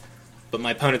Wharf, but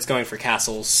my opponent's going for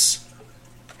castles.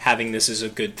 Having this is a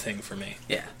good thing for me.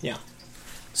 Yeah. Yeah.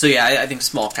 So yeah, I think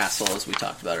Small Castle, as we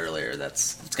talked about earlier,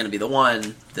 it's going to be the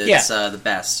one that's the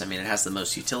best. I mean, it has the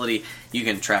most utility. You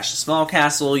can trash the Small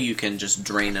Castle. You can just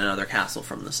drain another castle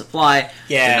from the supply,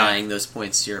 denying those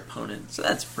points to your opponent. So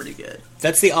that's pretty good.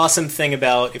 That's the awesome thing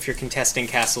about if you're contesting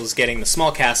castles, getting the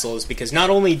Small Castle, is because not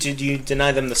only did you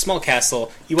deny them the Small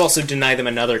Castle, you also deny them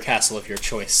another castle of your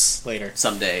choice later.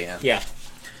 Someday, yeah. Yeah.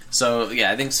 So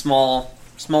yeah, I think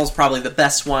Small's probably the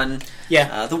best one.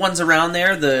 Yeah. The ones around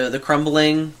there, the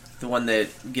Crumbling, the one that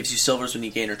gives you silvers when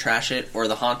you gain or trash it, or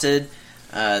the Haunted,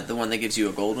 the one that gives you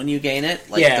a gold when you gain it.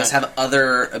 Those have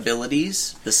other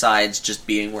abilities besides just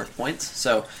being worth points.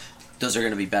 So those are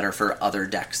going to be better for other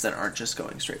decks that aren't just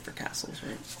going straight for castles,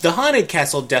 right? The Haunted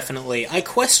Castle, definitely. I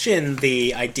question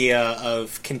the idea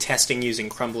of contesting using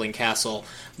Crumbling Castle.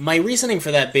 My reasoning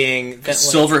for that being that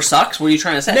silver sucks? What are you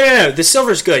trying to say? No. The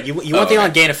silver's good. You want the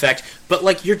on-gain effect,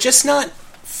 but you're just not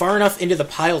far enough into the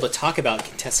pile to talk about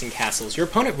contesting castles. Your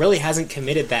opponent really hasn't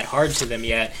committed that hard to them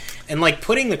yet, and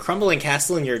putting the Crumbling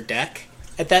Castle in your deck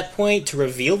at that point to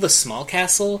reveal the Small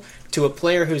Castle to a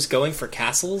player who's going for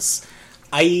castles,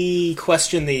 I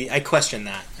question that.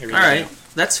 I really All right, do.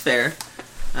 That's fair.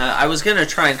 I was going to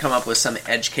try and come up with some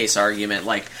edge case argument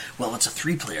it's a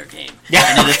 3-player game. Yeah.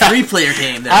 And in a 3-player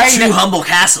game, there are 2 humble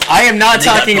castles. I am not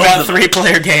talking about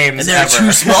 3-player games. And there are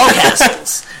 2 small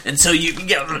castles. And so you can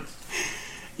get...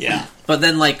 Yeah. But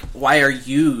then, why are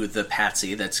you the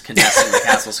patsy that's contesting the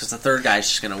castles? Because the third guy's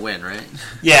just going to win, right?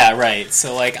 Yeah, right.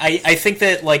 So, I think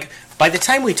that, by the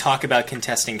time we talk about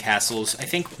contesting castles, I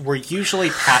think we're usually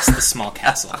past the Small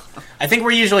Castle. I think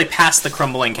we're usually past the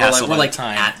Crumbling Castle we're by the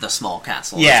time. At the Small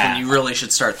Castle. Yeah. That's when you really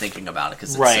should start thinking about it,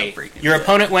 because it's right. so freaking Your good.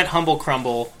 opponent went Humble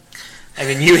Crumble, and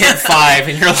then you hit 5,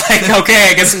 and you're like, okay,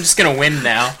 I guess I'm just going to win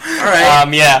now. All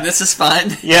right. Yeah. This is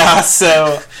fun. Yeah,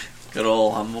 so... Good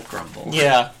old Humble Crumble.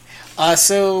 Yeah.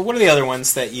 So what are the other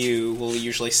ones that you will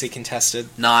usually see contested?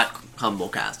 Not Humble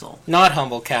Castle. Not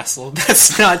Humble Castle.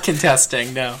 That's not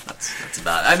contesting, no. That's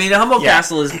about it. I mean, a Humble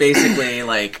Castle is basically,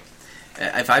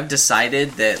 if I've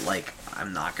decided that,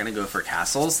 I'm not going to go for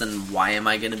castles, then why am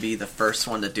I going to be the first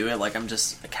one to do it? I'm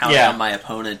just counting on my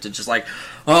opponent to just oh,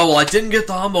 well, I didn't get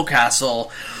the Humble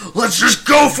Castle. Let's just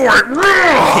go for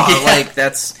it.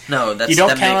 That's you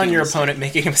don't count on your opponent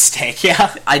making a mistake.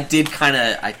 Yeah, I did kind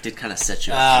of set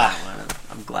you up for that one.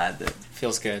 I'm glad that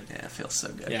feels good. Yeah, it feels so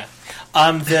good. Yeah.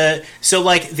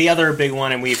 The other big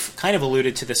one, and we've kind of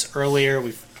alluded to this earlier.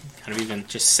 We've kind of even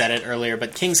just said it earlier,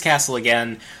 but King's Castle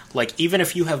again. Even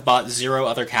if you have bought 0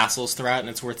 other castles throughout and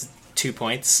it's worth 2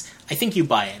 points, I think you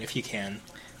buy it if you can.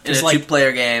 In a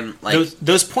 2-player game,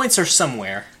 those points are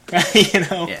somewhere, you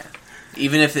know. Yeah.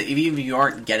 Even if you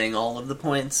aren't getting all of the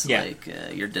points,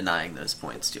 you're denying those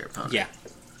points to your opponent. Yeah.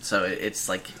 So it's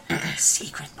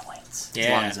secret points. Yeah. As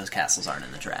long as those castles aren't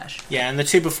in the trash. Yeah, and the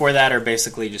 2 before that are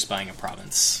basically just buying a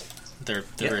province. They're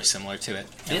very similar to it.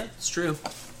 Yeah, it's true.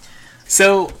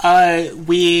 So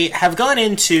we have gone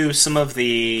into some of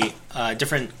the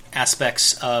different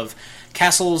aspects of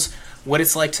castles, what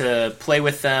it's like to play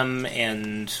with them,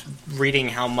 and reading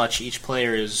how much each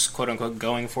player is quote-unquote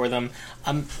going for them.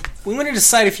 We want to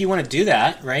decide if you want to do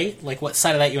that, right? What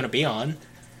side of that you want to be on.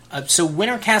 So when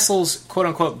are castles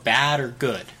quote-unquote bad or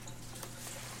good?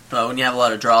 But when you have a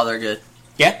lot of draw, they're good.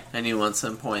 Yeah? And you want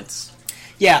some points.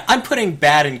 Yeah, I'm putting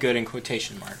bad and good in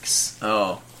quotation marks.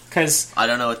 Oh, Because I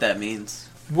don't know what that means.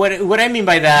 what I mean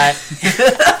by that...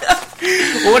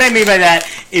 what I mean by that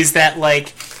is that,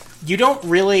 like, you don't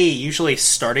really usually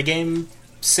start a game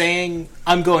saying,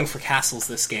 I'm going for castles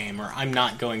this game, or I'm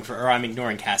not going for... or I'm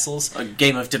ignoring castles. A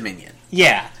game of Dominion.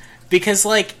 Yeah, because,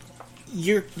 like,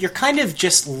 you're kind of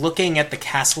just looking at the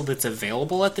castle that's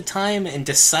available at the time and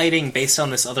deciding based on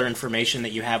this other information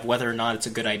that you have whether or not it's a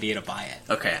good idea to buy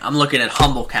it. Okay, I'm looking at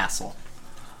Humble Castle.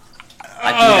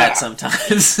 I do that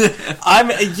sometimes.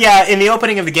 In the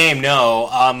opening of the game,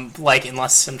 no. Like,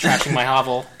 unless I'm trashing my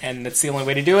hovel, and that's the only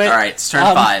way to do it. Alright, it's turn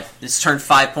 5. It's turn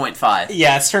 5.5.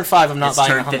 Yeah, it's turn 5, I'm not It's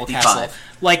buying turn a Humble 55. Castle.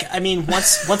 Like, I mean,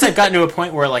 once I've gotten to a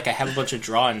point where, like, I have a bunch of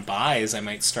draw and buys, I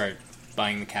might start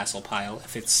buying the castle pile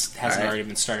if it hasn't Alright. already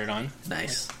been started on.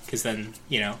 Nice. Because then,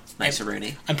 you know... Nice,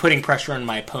 Rooney. I'm putting pressure on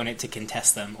my opponent to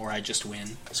contest them, or I just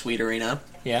win. Sweet arena.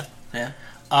 Yeah. Yeah.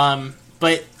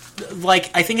 But, like,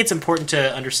 I think it's important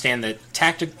to understand that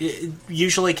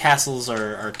usually castles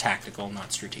are tactical,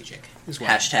 not strategic, as well.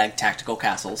 Hashtag tactical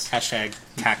castles. Hashtag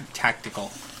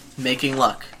tactical. Making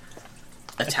luck.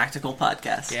 A tactical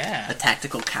podcast. Yeah. A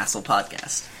tactical castle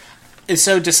podcast.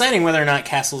 So deciding whether or not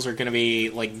castles are going to be,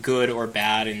 like, good or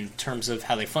bad in terms of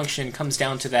how they function comes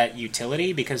down to that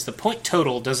utility, because the point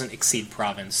total doesn't exceed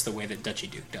province the way that Duchy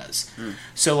Duke does.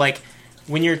 So, like,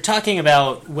 when you're talking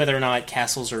about whether or not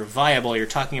castles are viable, you're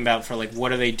talking about for, like,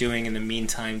 what are they doing in the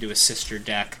meantime to assist your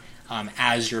deck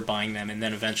as you're buying them, and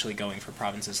then eventually going for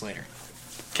provinces later.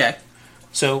 Okay.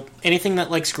 So anything that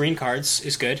likes green cards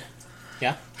is good.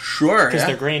 Yeah? Sure. Because Yeah.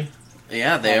 they're green.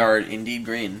 Yeah, they are indeed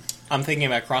green. I'm thinking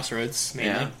about Crossroads,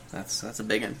 mainly. Yeah, that's a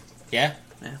big one. Yeah?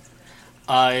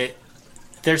 Yeah.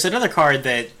 There's another card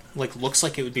that, like, looks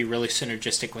like it would be really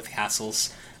synergistic with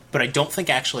castles, but I don't think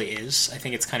actually is. I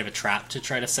think it's kind of a trap to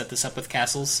try to set this up with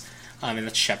castles, and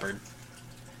that's Shepherd.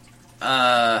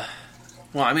 Well,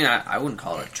 I mean, I wouldn't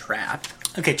call it a trap.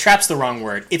 Okay, trap's the wrong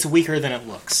word. It's weaker than it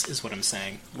looks, is what I'm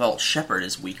saying. Well, Shepherd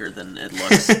is weaker than it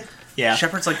looks. Yeah.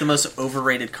 Shepherd's like the most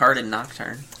overrated card in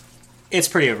Nocturne. It's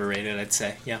pretty overrated, I'd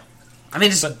say, yeah. I mean,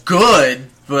 it's good,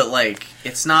 but, like,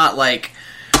 it's not like,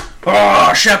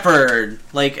 oh, Shepherd!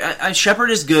 Like,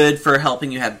 Shepherd is good for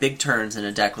helping you have big turns in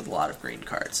a deck with a lot of green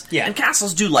cards. Yeah. And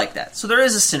castles do like that, so there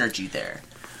is a synergy there.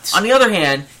 On the other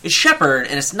hand, it's Shepherd,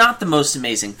 and it's not the most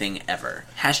amazing thing ever.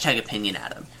 Hashtag opinion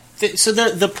Adam. So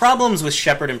the problems with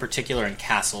Shepherd in particular and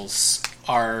castles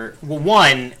are, well,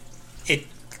 one,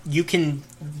 you can,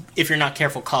 if you're not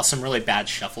careful, cause some really bad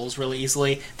shuffles really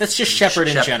easily. That's just Shepherd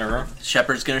in general.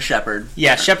 Shepherd's gonna Shepherd.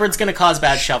 Yeah, Shepherd's going to cause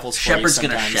bad shuffles for Shepherd's you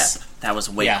gonna sometimes. Shep. That was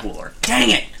way Yeah. cooler.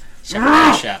 Dang it! Shepherd's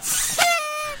going to Shep.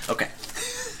 Okay.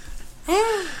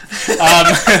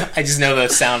 I just know the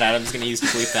sound Adam's going to use to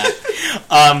bleep that.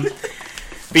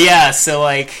 But yeah, so,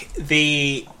 like,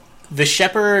 the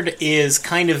Shepherd is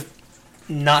kind of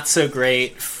not so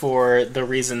great for the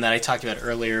reason that I talked about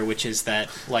earlier, which is that,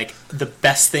 like, the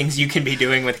best things you can be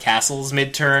doing with castles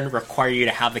mid-turn require you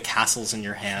to have the castles in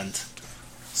your hand.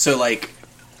 So, like,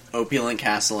 Opulent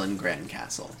Castle and Grand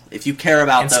Castle. If you care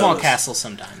about And those... small castles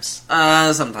sometimes.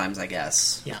 Sometimes, I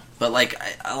guess. Yeah. But, like,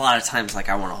 a lot of times, like,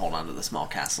 I want to hold on to the small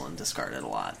castle and discard it a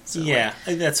lot. So, Yeah,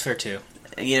 that's fair too.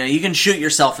 like, you know, you can shoot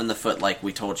yourself in the foot like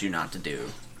we told you not to do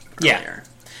Yeah. earlier.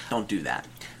 Don't do that.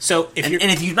 So if And you're...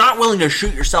 if you're not willing to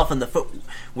shoot yourself in the foot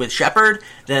with Shepherd,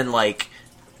 then, like,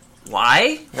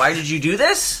 why? Why did you do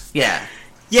this? Yeah.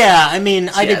 Yeah, I mean,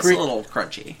 I'd Yeah, agree. It's a little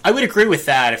crunchy. I would agree with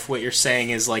that if what you're saying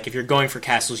is, like, if you're going for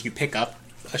castles, you pick up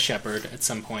a Shepherd at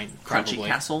some point. Crunchy Probably.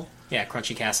 Castle? Yeah,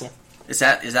 Crunchy Castle. Is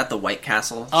that the White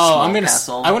Castle? Oh, Small I'm gonna.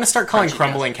 Castle? I want to start calling Crunchy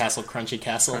Crumbling Castle Crunchy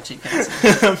Castle. Crunchy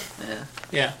Castle. Yeah.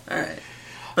 Yeah. Alright.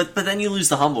 But then you lose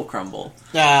the Humble Crumble.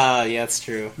 Yeah, that's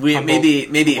true. Maybe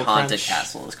Humble Haunted Crunch.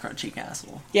 Castle is Crunchy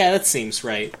Castle. Yeah, that seems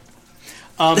right.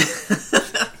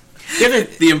 The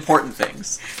important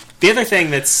things. other thing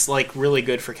that's, like, really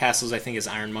good for castles, I think, is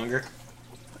Ironmonger.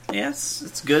 Yes,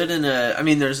 it's good. And I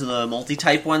mean, there's the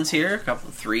multi-type ones here.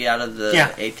 3 out of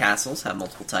the 8 castles have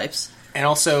multiple types, And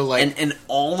also, like... and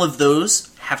all of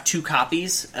those have 2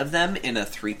 copies of them in a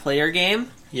 3-player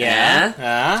game.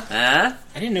 I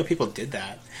didn't know people did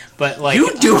that. But, like...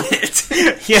 You do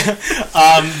it. Yeah.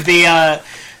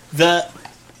 The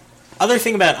other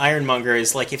thing about Ironmonger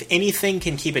is, like, if anything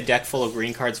can keep a deck full of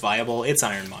green cards viable, it's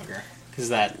Ironmonger. Because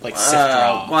that, like, sift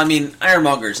draw. Well, I mean,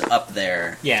 Ironmonger's up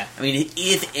there. Yeah. I mean,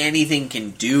 if anything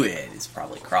can do it, it's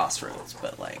probably Crossroads.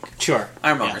 But, like, Sure.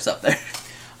 Ironmonger's up there.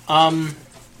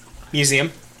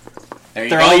 Museum. There you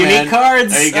They're go, all man. unique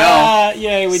cards. There you go.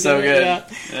 Yay, we So did it.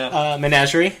 good. Yeah.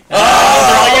 Menagerie. Oh,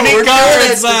 they're all unique we're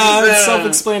cards. good. It's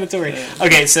self-explanatory.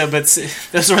 Okay, so, but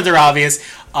those ones are obvious.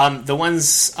 The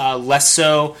ones less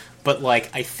so, but like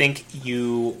I think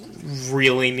you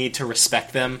really need to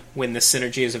respect them when the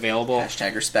synergy is available.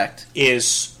 Hashtag respect.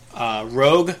 Is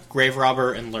Rogue, Grave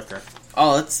Robber, and Lurker.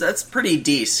 Oh, that's pretty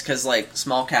decent because like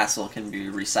small castle can be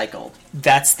recycled.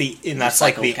 That's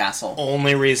like the castle.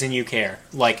 Only reason you care.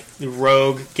 Like the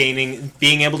Rogue being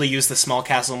able to use the small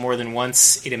castle more than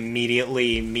once, it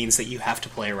immediately means that you have to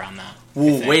play around that.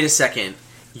 Ooh, wait a second.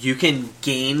 You can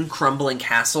gain Crumbling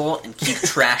Castle and keep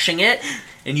trashing it,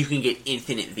 and you can get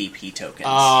infinite VP tokens.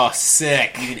 Oh,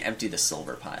 sick! You can empty the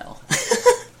silver pile.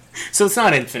 So it's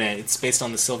not infinite. It's based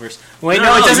on the silvers. Wait,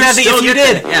 no, it doesn't have the if you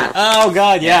did. Yeah. Oh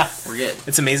god, yeah. We're good.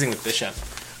 It's amazing with Bishop.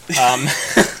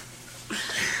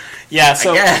 Yeah.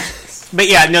 So, but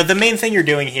yeah, no. The main thing you're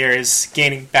doing here is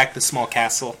gaining back the small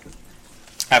castle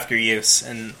after use,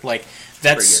 and like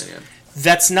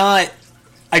that's not.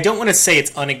 I don't want to say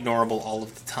it's unignorable all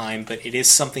of the time, but it is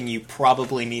something you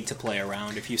probably need to play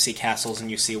around if you see castles and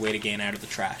you see a way to gain out of the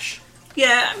trash.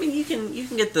 Yeah, I mean you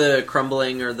can get the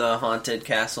Crumbling or the Haunted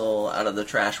Castle out of the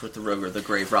trash with the Rogue or the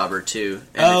Grave Robber too.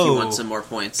 And if you want some more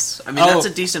points, I mean that's a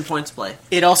decent points play.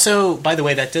 It also, by the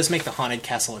way, that does make the Haunted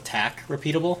Castle attack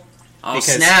repeatable. Oh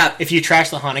because snap! If you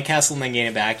trash the Haunted Castle and then gain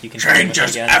it back, you can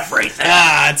changes everything.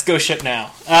 It's Ghost Ship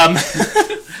now.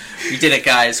 We did it,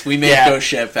 guys. We made Ghost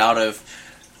Ship out of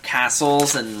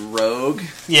castles and Rogue.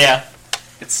 Yeah,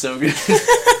 it's so good.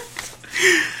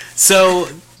 So.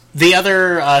 The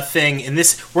other thing in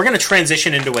this, we're going to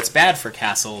transition into what's bad for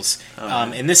castles,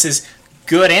 and this is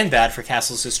good and bad for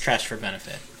castles, is trash for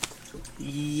benefit.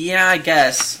 Yeah, I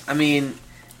guess. I mean,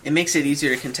 it makes it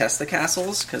easier to contest the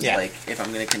castles, because, like, if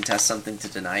I'm going to contest something to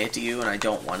deny it to you and I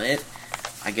don't want it,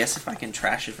 I guess if I can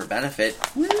trash it for benefit,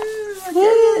 woo, I get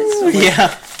it. So,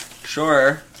 like,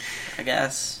 sure, I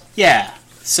guess. Yeah,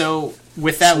 so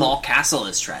with that... Small castle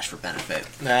is trash for benefit.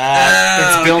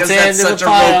 It's built into that's such the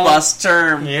pile. A robust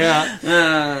term.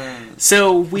 Yeah.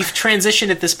 So we've transitioned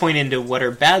at this point into what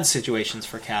are bad situations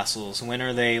for castles. When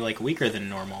are they like weaker than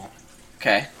normal?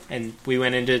 Okay. And we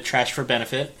went into trash for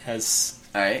benefit as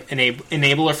an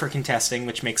enabler for contesting,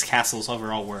 which makes castles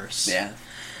overall worse. Yeah.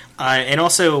 And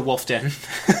also Wolf Den.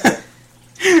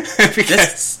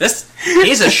 Because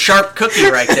he's a sharp cookie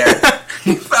right there.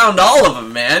 He found all of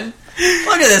them, man.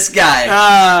 Look at this guy.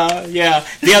 Yeah.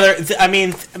 The other, I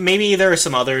mean, maybe there are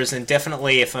some others, and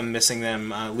definitely if I'm missing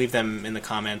them, leave them in the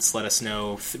comments. Let us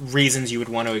know reasons you would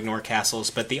want to ignore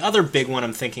castles. But the other big one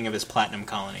I'm thinking of is Platinum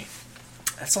Colony.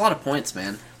 That's a lot of points,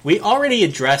 man. We already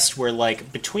addressed where,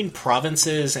 like, between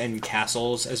provinces and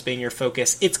castles as being your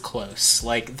focus, it's close.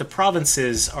 Like, the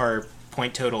provinces are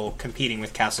point total competing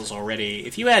with castles already.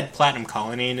 If you add Platinum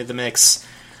Colony into the mix,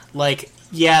 like...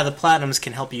 Yeah, the Platinums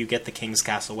can help you get the King's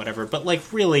Castle, whatever, but, like,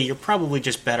 really, you're probably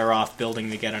just better off building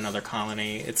to get another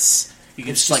colony. You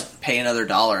can just, like, pay another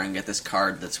 $1 and get this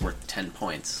card that's worth 10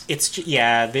 points.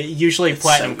 Usually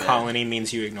Platinum Colony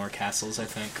means you ignore castles, I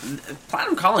think.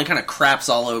 Platinum Colony kind of craps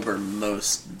all over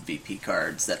most VP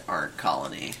cards that aren't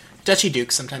Colony. Duchy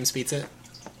Duke sometimes beats it.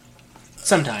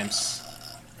 Sometimes.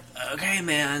 Okay,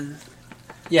 man.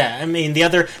 Yeah, I mean, the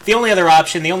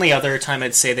only other time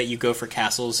I'd say that you go for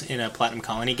castles in a Platinum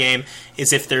Colony game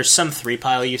is if there's some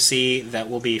 3-pile you see that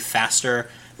will be faster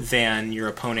than your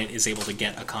opponent is able to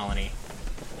get a colony.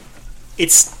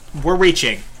 We're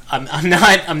reaching. I'm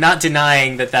not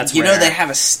denying that that's You rare. know they have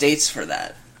estates for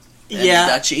that. And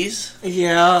duchies.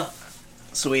 Yeah.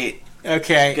 Sweet.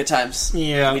 Okay. Good times.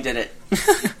 Yeah. We did it.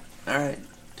 All right.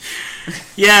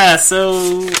 Yeah,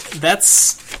 so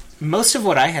that's most of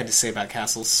what I had to say about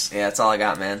castles. Yeah, that's all I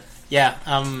got, man. Yeah,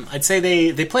 I'd say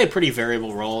they play a pretty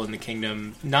variable role in the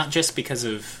kingdom, not just because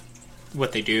of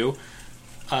what they do,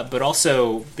 but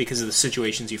also because of the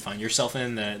situations you find yourself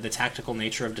in. The tactical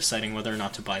nature of deciding whether or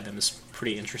not to buy them is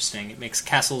pretty interesting. It makes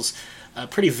castles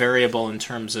pretty variable in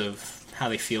terms of how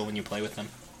they feel when you play with them.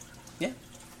 Yeah,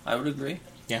 I would agree.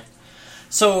 Yeah.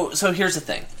 So here's the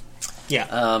thing.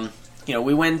 Yeah.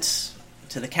 We went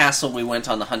to the castle. We went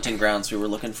on the hunting grounds. We were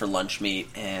looking for lunch meat,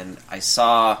 and I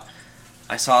saw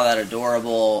that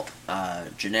adorable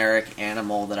generic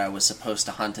animal that I was supposed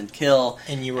to hunt and kill.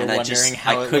 And you were wondering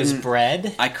how it was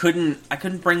bred? I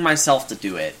couldn't bring myself to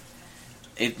do it.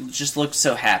 It just looked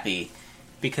so happy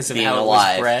because of being how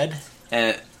alive. It was bred.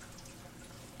 And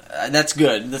that's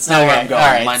good. That's not where I'm going.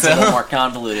 Right, Mine's a little more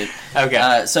convoluted.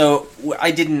 Okay. So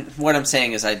I didn't. What I'm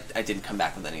saying is I didn't come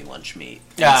back with any lunch meat.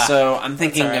 So I'm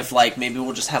thinking if maybe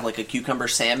we'll just have like a cucumber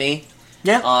Sammy.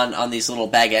 Yeah. On these little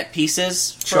baguette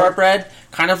pieces for our bread,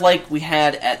 kind of like we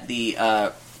had at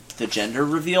the gender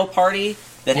reveal party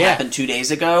that happened 2 days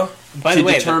ago. By the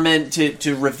way,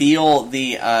 to reveal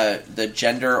the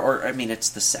gender, or I mean it's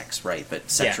the sex, right? But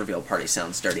sex reveal party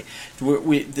sounds dirty.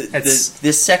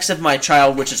 This sex of my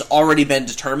child, which has already been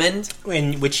determined,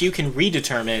 in which you can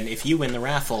redetermine if you win the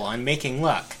raffle on Making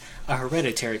Luck, a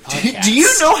Hereditary podcast. Do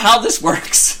you know how this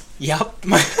works? Yep.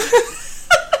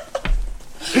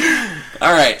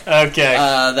 All right. Okay.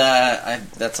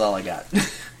 That's all I got.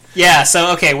 Yeah,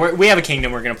 so, okay, we have a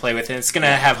kingdom we're going to play with, and it's going to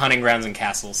have hunting grounds and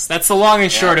castles. That's the long and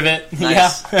short of it.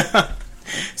 Nice. Yeah.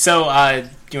 So,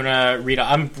 do you want to read...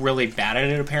 I'm really bad at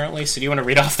it, apparently, so do you want to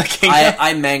read off the kingdom?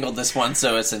 I mangled this one,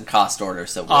 so it's in cost order.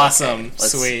 So awesome. Okay.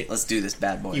 Sweet. Let's do this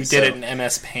bad boy. You did it in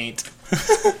MS Paint.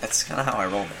 That's kind of how I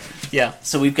roll, man. Yeah.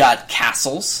 So we've got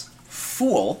Castles,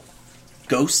 Fool,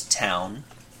 Ghost Town,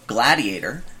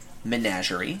 Gladiator,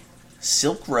 Menagerie,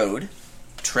 Silk Road,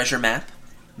 Treasure Map,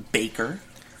 Baker,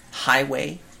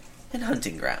 Highway, and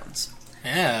Hunting Grounds.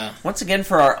 Yeah. Once again,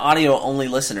 for our audio-only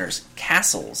listeners,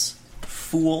 Castles,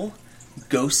 Fool,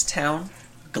 Ghost Town,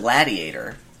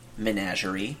 Gladiator,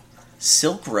 Menagerie,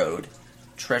 Silk Road,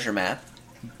 Treasure Map,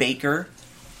 Baker,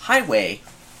 Highway,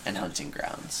 and Hunting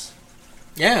Grounds.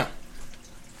 Yeah.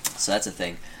 So that's a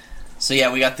thing. So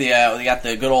yeah, we got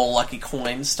the good old lucky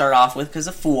coin to start off with because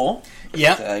of Fool.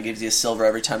 Yeah. Gives you a silver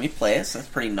every time you play it, so that's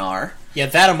pretty gnar. Yeah,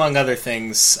 that among other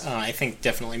things, I think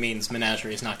definitely means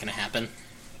Menagerie is not going to happen.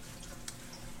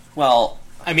 Well,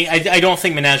 I mean, I don't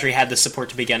think Menagerie had the support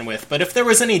to begin with, but if there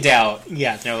was any doubt,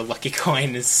 yeah, no, lucky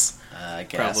coin is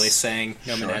probably saying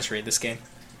no Menagerie this game.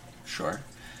 Sure.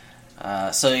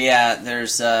 So yeah,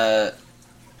 there's the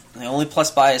only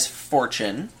plus buy is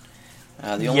Fortune.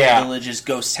 The only village is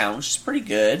Ghost Town, which is pretty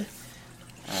good.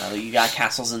 You got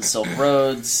Castles and Silk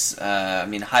Roads. I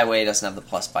mean, Highway doesn't have the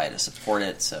plus buy to support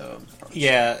it, so...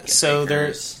 Yeah, so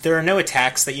there are no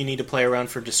attacks that you need to play around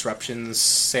for disruption's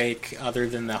sake, other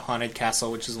than the Haunted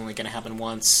Castle, which is only going to happen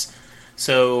once.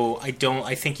 So I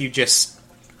think you just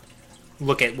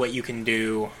look at what you can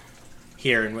do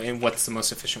here and what's the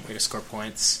most efficient way to score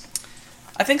points.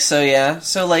 I think so, yeah.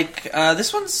 So, like,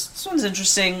 this one's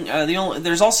interesting.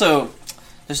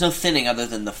 There's no thinning other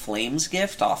than the Flames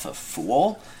gift off of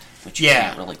Fool, which you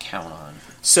can't really count on.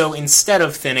 So instead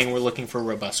of thinning, we're looking for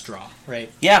robust draw,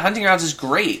 right? Yeah, Hunting Grounds is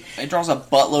great. It draws a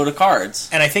buttload of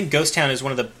cards. And I think Ghost Town is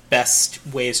one of the best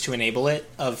ways to enable it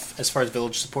as far as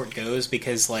village support goes,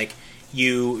 because like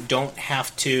you don't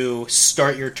have to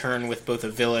start your turn with both a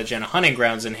village and a Hunting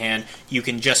Grounds in hand. You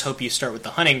can just hope you start with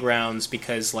the Hunting Grounds,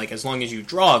 because like as long as you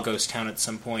draw a Ghost Town at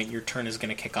some point, your turn is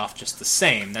going to kick off just the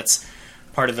same. That's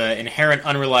part of the inherent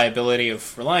unreliability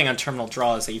of relying on terminal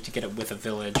draw, is that you have to get it with a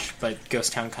village, but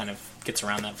Ghost Town kind of gets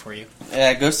around that for you.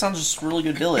 Yeah, Ghost Town's just a really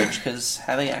good village, because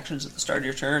having actions at the start of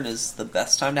your turn is the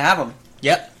best time to have them.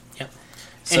 Yep.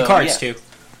 So, and cards, too.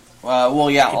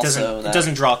 It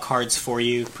doesn't draw cards for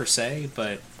you, per se,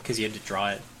 but because you had to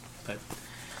draw it. But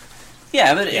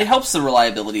it helps the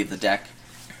reliability of the deck.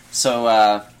 So,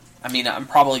 I mean, I'm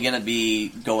probably going to be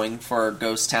going for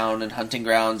Ghost Town and Hunting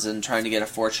Grounds and trying to get a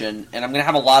Fortune, and I'm going to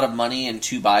have a lot of money and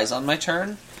 2 buys on my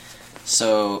turn.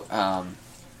 So,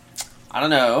 I don't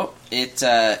know.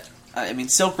 I mean,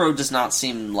 Silk Road does not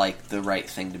seem like the right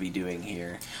thing to be doing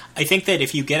here. I think that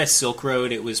if you get a Silk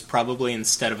Road, it was probably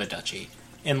instead of a Duchy.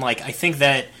 And, like, I think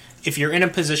that if you're in a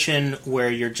position where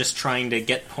you're just trying to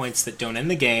get points that don't end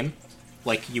the game,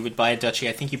 like you would buy a Duchy,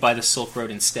 I think you buy the Silk Road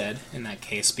instead in that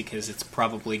case, because it's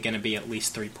probably going to be at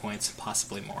least 3 points,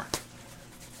 possibly more.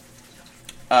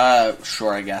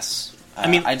 Sure, I guess. I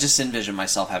mean, I just envision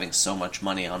myself having so much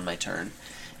money on my turn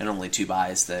and only 2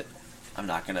 buys that I'm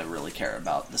not going to really care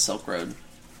about the Silk Road.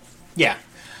 Yeah.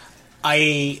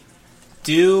 I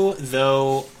do,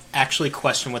 though, actually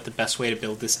question what the best way to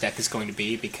build this deck is going to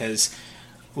be, because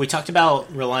we talked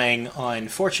about relying on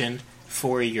Fortune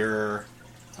for your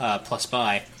plus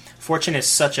buy. Fortune is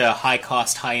such a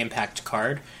high-cost, high-impact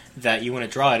card that you want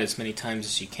to draw it as many times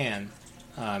as you can.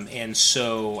 And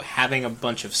so having a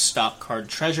bunch of stop card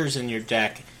treasures in your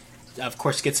deck, of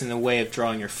course, gets in the way of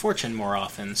drawing your Fortune more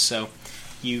often. So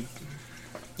you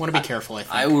want to be careful, I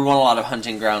think. I would want a lot of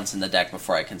Hunting Grounds in the deck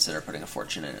before I consider putting a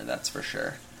Fortune in it, that's for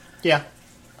sure. Yeah,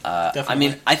 definitely. I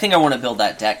mean, I think I want to build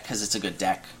that deck because it's a good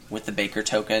deck. With the Baker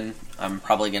token, I'm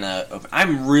probably going to...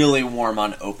 I'm really warm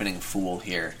on opening Fool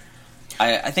here.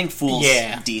 I think Fool's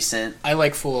decent. I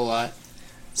like Fool a lot.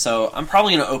 So I'm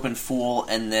probably going to open Fool,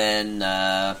 and then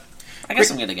I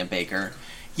guess I'm going to get Baker.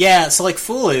 Yeah, so like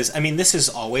Fool is... I mean, this is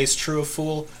always true of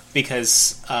Fool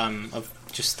because of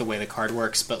just the way the card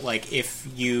works, but like if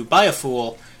you buy a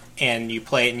Fool and you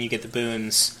play it and you get the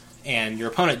boons, and your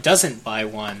opponent doesn't buy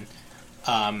one,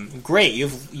 great.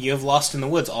 You've lost in the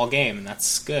woods all game, and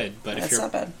that's good. But That's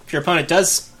not bad. if your opponent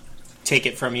does take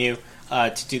it from you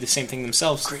to do the same thing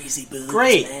themselves, Crazy boons,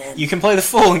 great. man. You can play the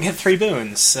Fool and get 3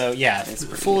 boons. So yeah, That's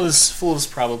pretty Fool good. is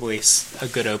probably a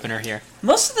good opener here.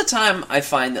 Most of the time, I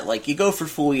find that, like, you go for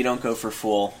Fool, you don't go for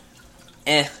Fool.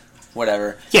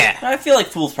 Whatever. Yeah, I feel like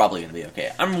Fool's probably going to be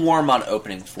okay. I'm warm on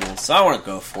opening Fool, so I want to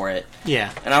go for it.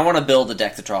 yeah. And I want to build a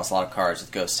deck that draws a lot of cards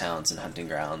with Ghost Towns and Hunting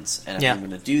Grounds. And if Yeah. I'm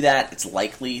going to do that, it's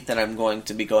likely that I'm going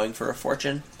to be going for a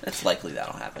Fortune. It's likely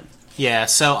that'll happen. Yeah,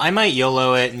 so I might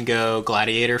YOLO it and go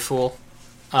Gladiator Fool.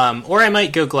 Or I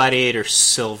might go Gladiator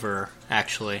Silver,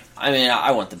 actually. I mean,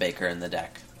 I want the Baker in the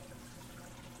deck.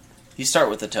 You start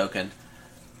with the token.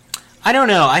 I don't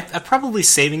know. I'm probably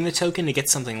saving the token to get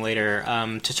something later,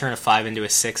 to turn a 5 into a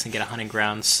 6 and get a Hunting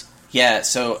Grounds. Yeah,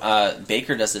 so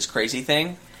Baker does this crazy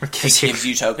thing. Just gives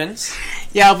you tokens.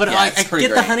 Yeah, but Yeah, I it's get pretty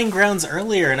the great. Hunting Grounds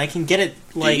earlier, and I can get it,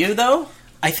 like... Do you, though?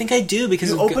 I think I do, because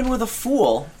You open with a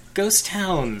Fool. Ghost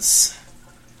Towns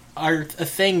are a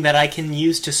thing that I can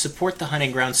use to support the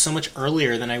Hunting Grounds so much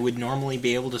earlier than I would normally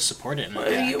be able to support it in my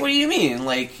deck. What do you mean?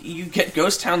 Like, you get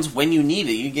Ghost Towns when you need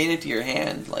it. You gain it to your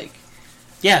hand. Like,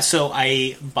 Yeah, so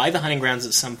I buy the Hunting Grounds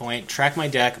at some point, track my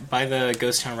deck, buy the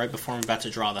Ghost Town right before I'm about to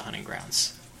draw the Hunting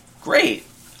Grounds. great.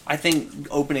 I think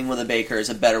opening with a Baker is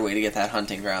a better way to get that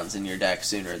Hunting Grounds in your deck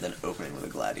sooner than opening with a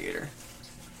Gladiator.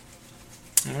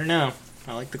 I don't know.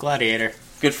 I like the Gladiator.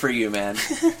 Good for you, man.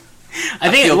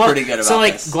 I think feel well, pretty good about so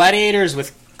like this.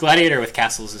 Gladiator with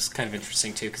castles is kind of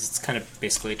interesting too because it's kind of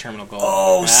basically a terminal goal.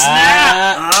 Oh,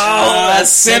 snap! Oh,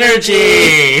 that's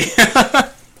synergy.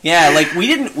 Yeah, like we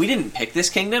didn't pick this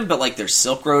kingdom, but like there's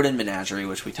Silk Road and Menagerie,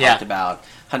 which we talked Yeah. about.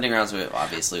 Hunting Grounds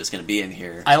obviously was going to be in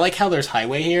here. I like how there's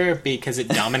Highway here because it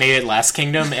dominated last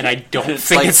kingdom, and I don't It's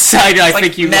think like- it's sided. I like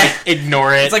think you meh. like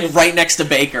ignore it. It's like right next to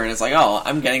Baker, and it's like, oh,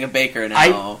 I'm getting a Baker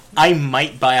now. I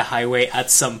might buy a Highway at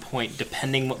some point,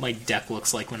 depending what my deck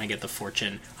looks like when I get the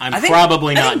Fortune. I'm I think not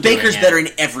doing Baker's it. better in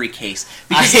every case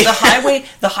because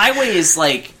the highway is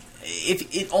like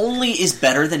if it only is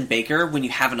better than Baker when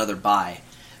you have another buy.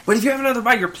 But if you have another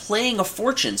buy, you're playing a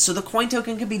Fortune, so the coin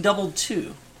token can be doubled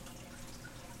too.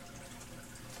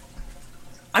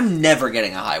 I'm never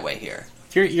getting a Highway here.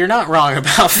 You're not wrong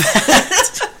about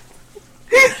that.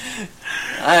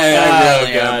 I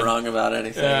really God. am wrong about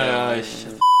anything.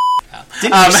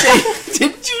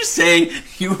 Didn't you say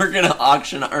you were going to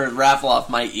auction or raffle off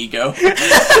my ego?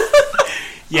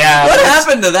 Yeah. What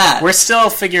happened to that? We're still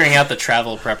figuring out the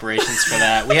travel preparations for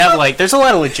that. We have there's a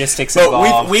lot of logistics But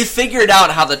involved. we figured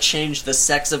out how to change the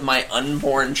sex of my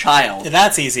unborn child.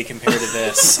 That's easy compared to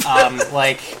this.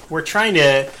 We're trying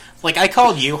to. I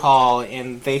called U-Haul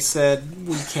and they said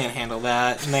we can't handle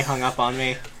that, and they hung up on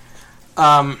me.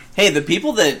 Hey, the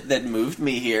people that moved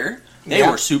me here, they Yeah.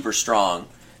 were super strong.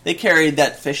 They carried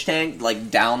that fish tank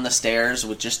down the stairs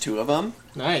with just 2 of them.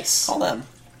 Nice. Call them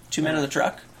 2 men in the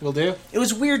truck. Will do. It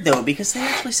was weird though because they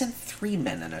actually sent 3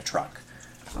 men in a truck.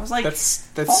 I was like, That's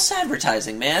false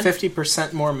advertising, man.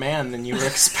 50% more man than you were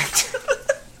expecting.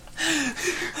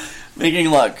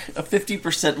 Making luck, a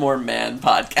 50% more man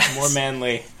podcast. More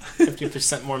manly.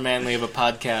 50% more manly of a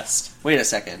podcast. Wait a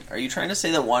second. Are you trying to say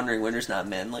that Wandering Winter's not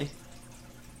manly?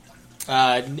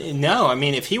 No, I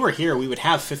mean, if he were here, we would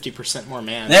have 50% more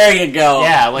man. There you go.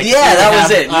 Yeah, that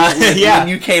was it. yeah. When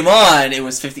you came on, it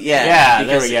was 50. Yeah, Yeah,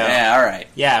 there we go. Yeah, all right.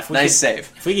 Yeah, if we Nice could, save.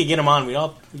 If we could get him on,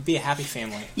 we'd be a happy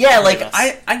family. Yeah, All like of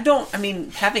us. I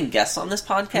mean, having guests on this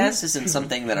podcast isn't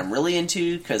something that I'm really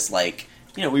into because,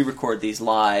 we record these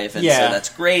live, and Yeah. so that's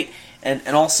great. And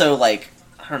also, I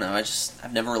don't know,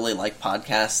 I've never really liked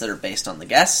podcasts that are based on the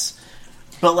guests.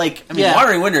 But Yeah.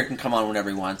 Wandering Winter can come on whenever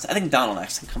he wants. I think Donald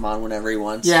X can come on whenever he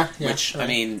wants. Yeah, which right. I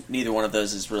mean, neither one of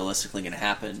those is realistically going to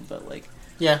happen. But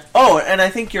Yeah. oh, and I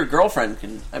think your girlfriend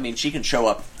can. I mean, she can show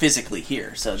up physically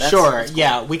here. So that's Sure, that's cool.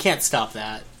 yeah, we can't stop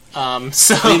that. So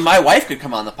I mean, my wife could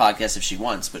come on the podcast if she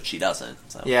wants, but she doesn't.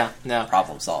 So yeah, no.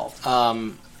 problem solved.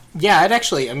 Yeah, I'd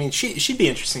actually. I mean, she'd be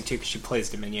interesting too because she plays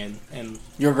Dominion, and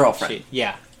Your girlfriend.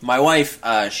 yeah. My wife,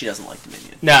 she doesn't like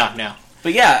Dominion. No.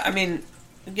 But yeah, I mean,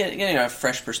 getting a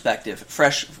fresh perspective.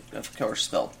 Fresh, of course,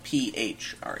 spelled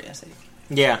PHRESA,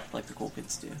 Yeah, like the cool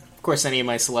kids do. of course, any of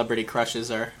my celebrity crushes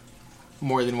are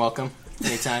more than welcome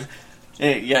anytime.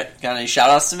 Hey, yeah, got any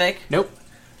shout-outs to make? Nope.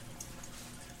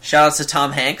 Shout-outs to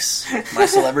Tom Hanks, my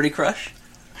celebrity crush.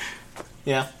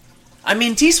 Yeah. I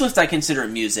mean, T-Swift I consider a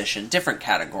musician, different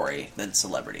category than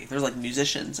celebrity. There's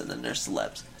musicians and then there's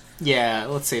celebs. Yeah,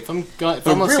 let's see. If I'm going, if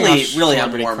But I'm listing really, off really I'm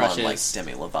celebrity more crushes, on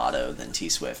Demi Lovato than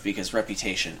T-Swift because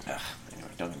Reputation. Ugh, anyway,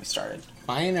 don't get me started.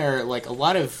 Mine are like a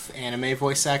lot of anime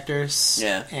voice actors.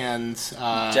 Yeah. And Did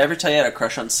I ever tell you I had a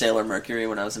crush on Sailor Mercury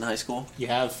when I was in high school? you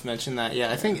have mentioned that.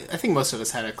 Yeah, I think most of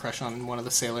us had a crush on one of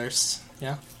the sailors.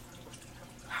 Yeah.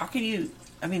 How could you...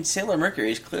 I mean, Sailor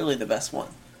Mercury is clearly the best one.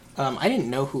 I didn't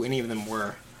know who any of them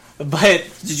were, but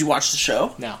Did you watch the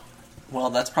show? no. Well,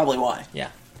 that's probably why. Yeah.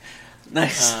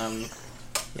 Nice.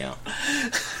 Yeah.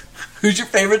 Who's your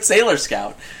favorite Sailor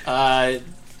Scout? Uh,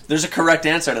 There's a correct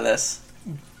answer to this.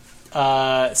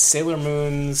 Sailor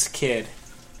Moon's kid.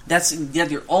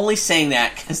 You're only saying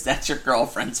that because that's your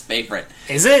girlfriend's favorite.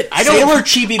 Is it? Sailor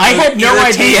Chibi Moon I had no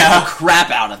irritated idea. the crap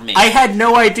out of me. I had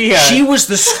no idea. She was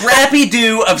the Scrappy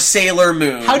Doo of Sailor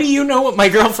Moon. How do you know what my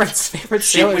girlfriend's favorite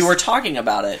sailor? We were talking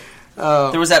about it.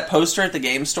 Oh, There was that poster at the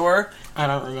game store, I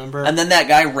don't remember. and then that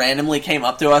guy randomly came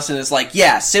up to us and is like,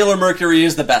 "Yeah, Sailor Mercury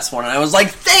is the best one." And I was like,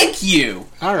 "Thank you."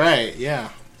 All right. Yeah.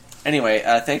 Anyway,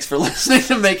 thanks for listening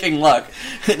to Making Luck,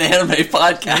 an anime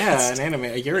podcast. Yeah, an anime,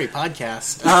 a Yuri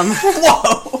podcast.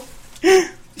 Whoa.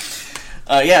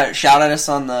 Yeah, shout at us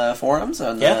on the forums,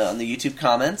 on the YouTube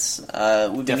comments. We've been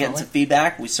getting Definitely. some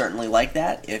feedback. We certainly like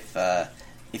that.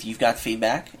 If you've got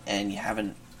feedback and you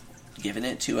haven't given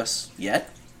it to us yet,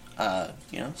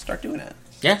 start doing it.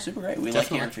 Yeah, Super great. We definitely. like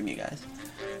hearing from you guys.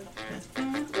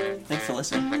 Yeah. Thanks for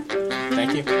listening.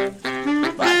 Thank you.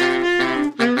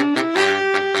 Bye.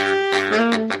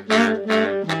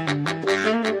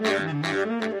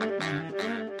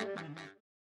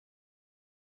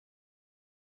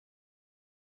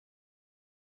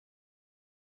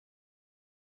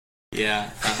 Yeah.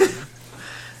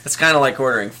 It's kind of like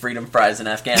ordering freedom fries in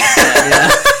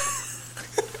Afghanistan.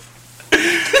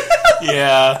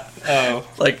 Yeah. Oh.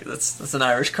 Like that's an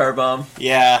Irish car bomb.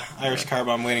 Yeah. Irish car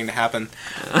bomb waiting to happen.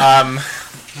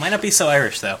 Might not be so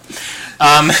Irish though.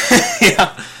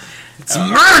 Yeah. It's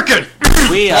American.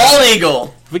 We All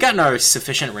legal. we gotten our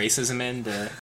sufficient racism in to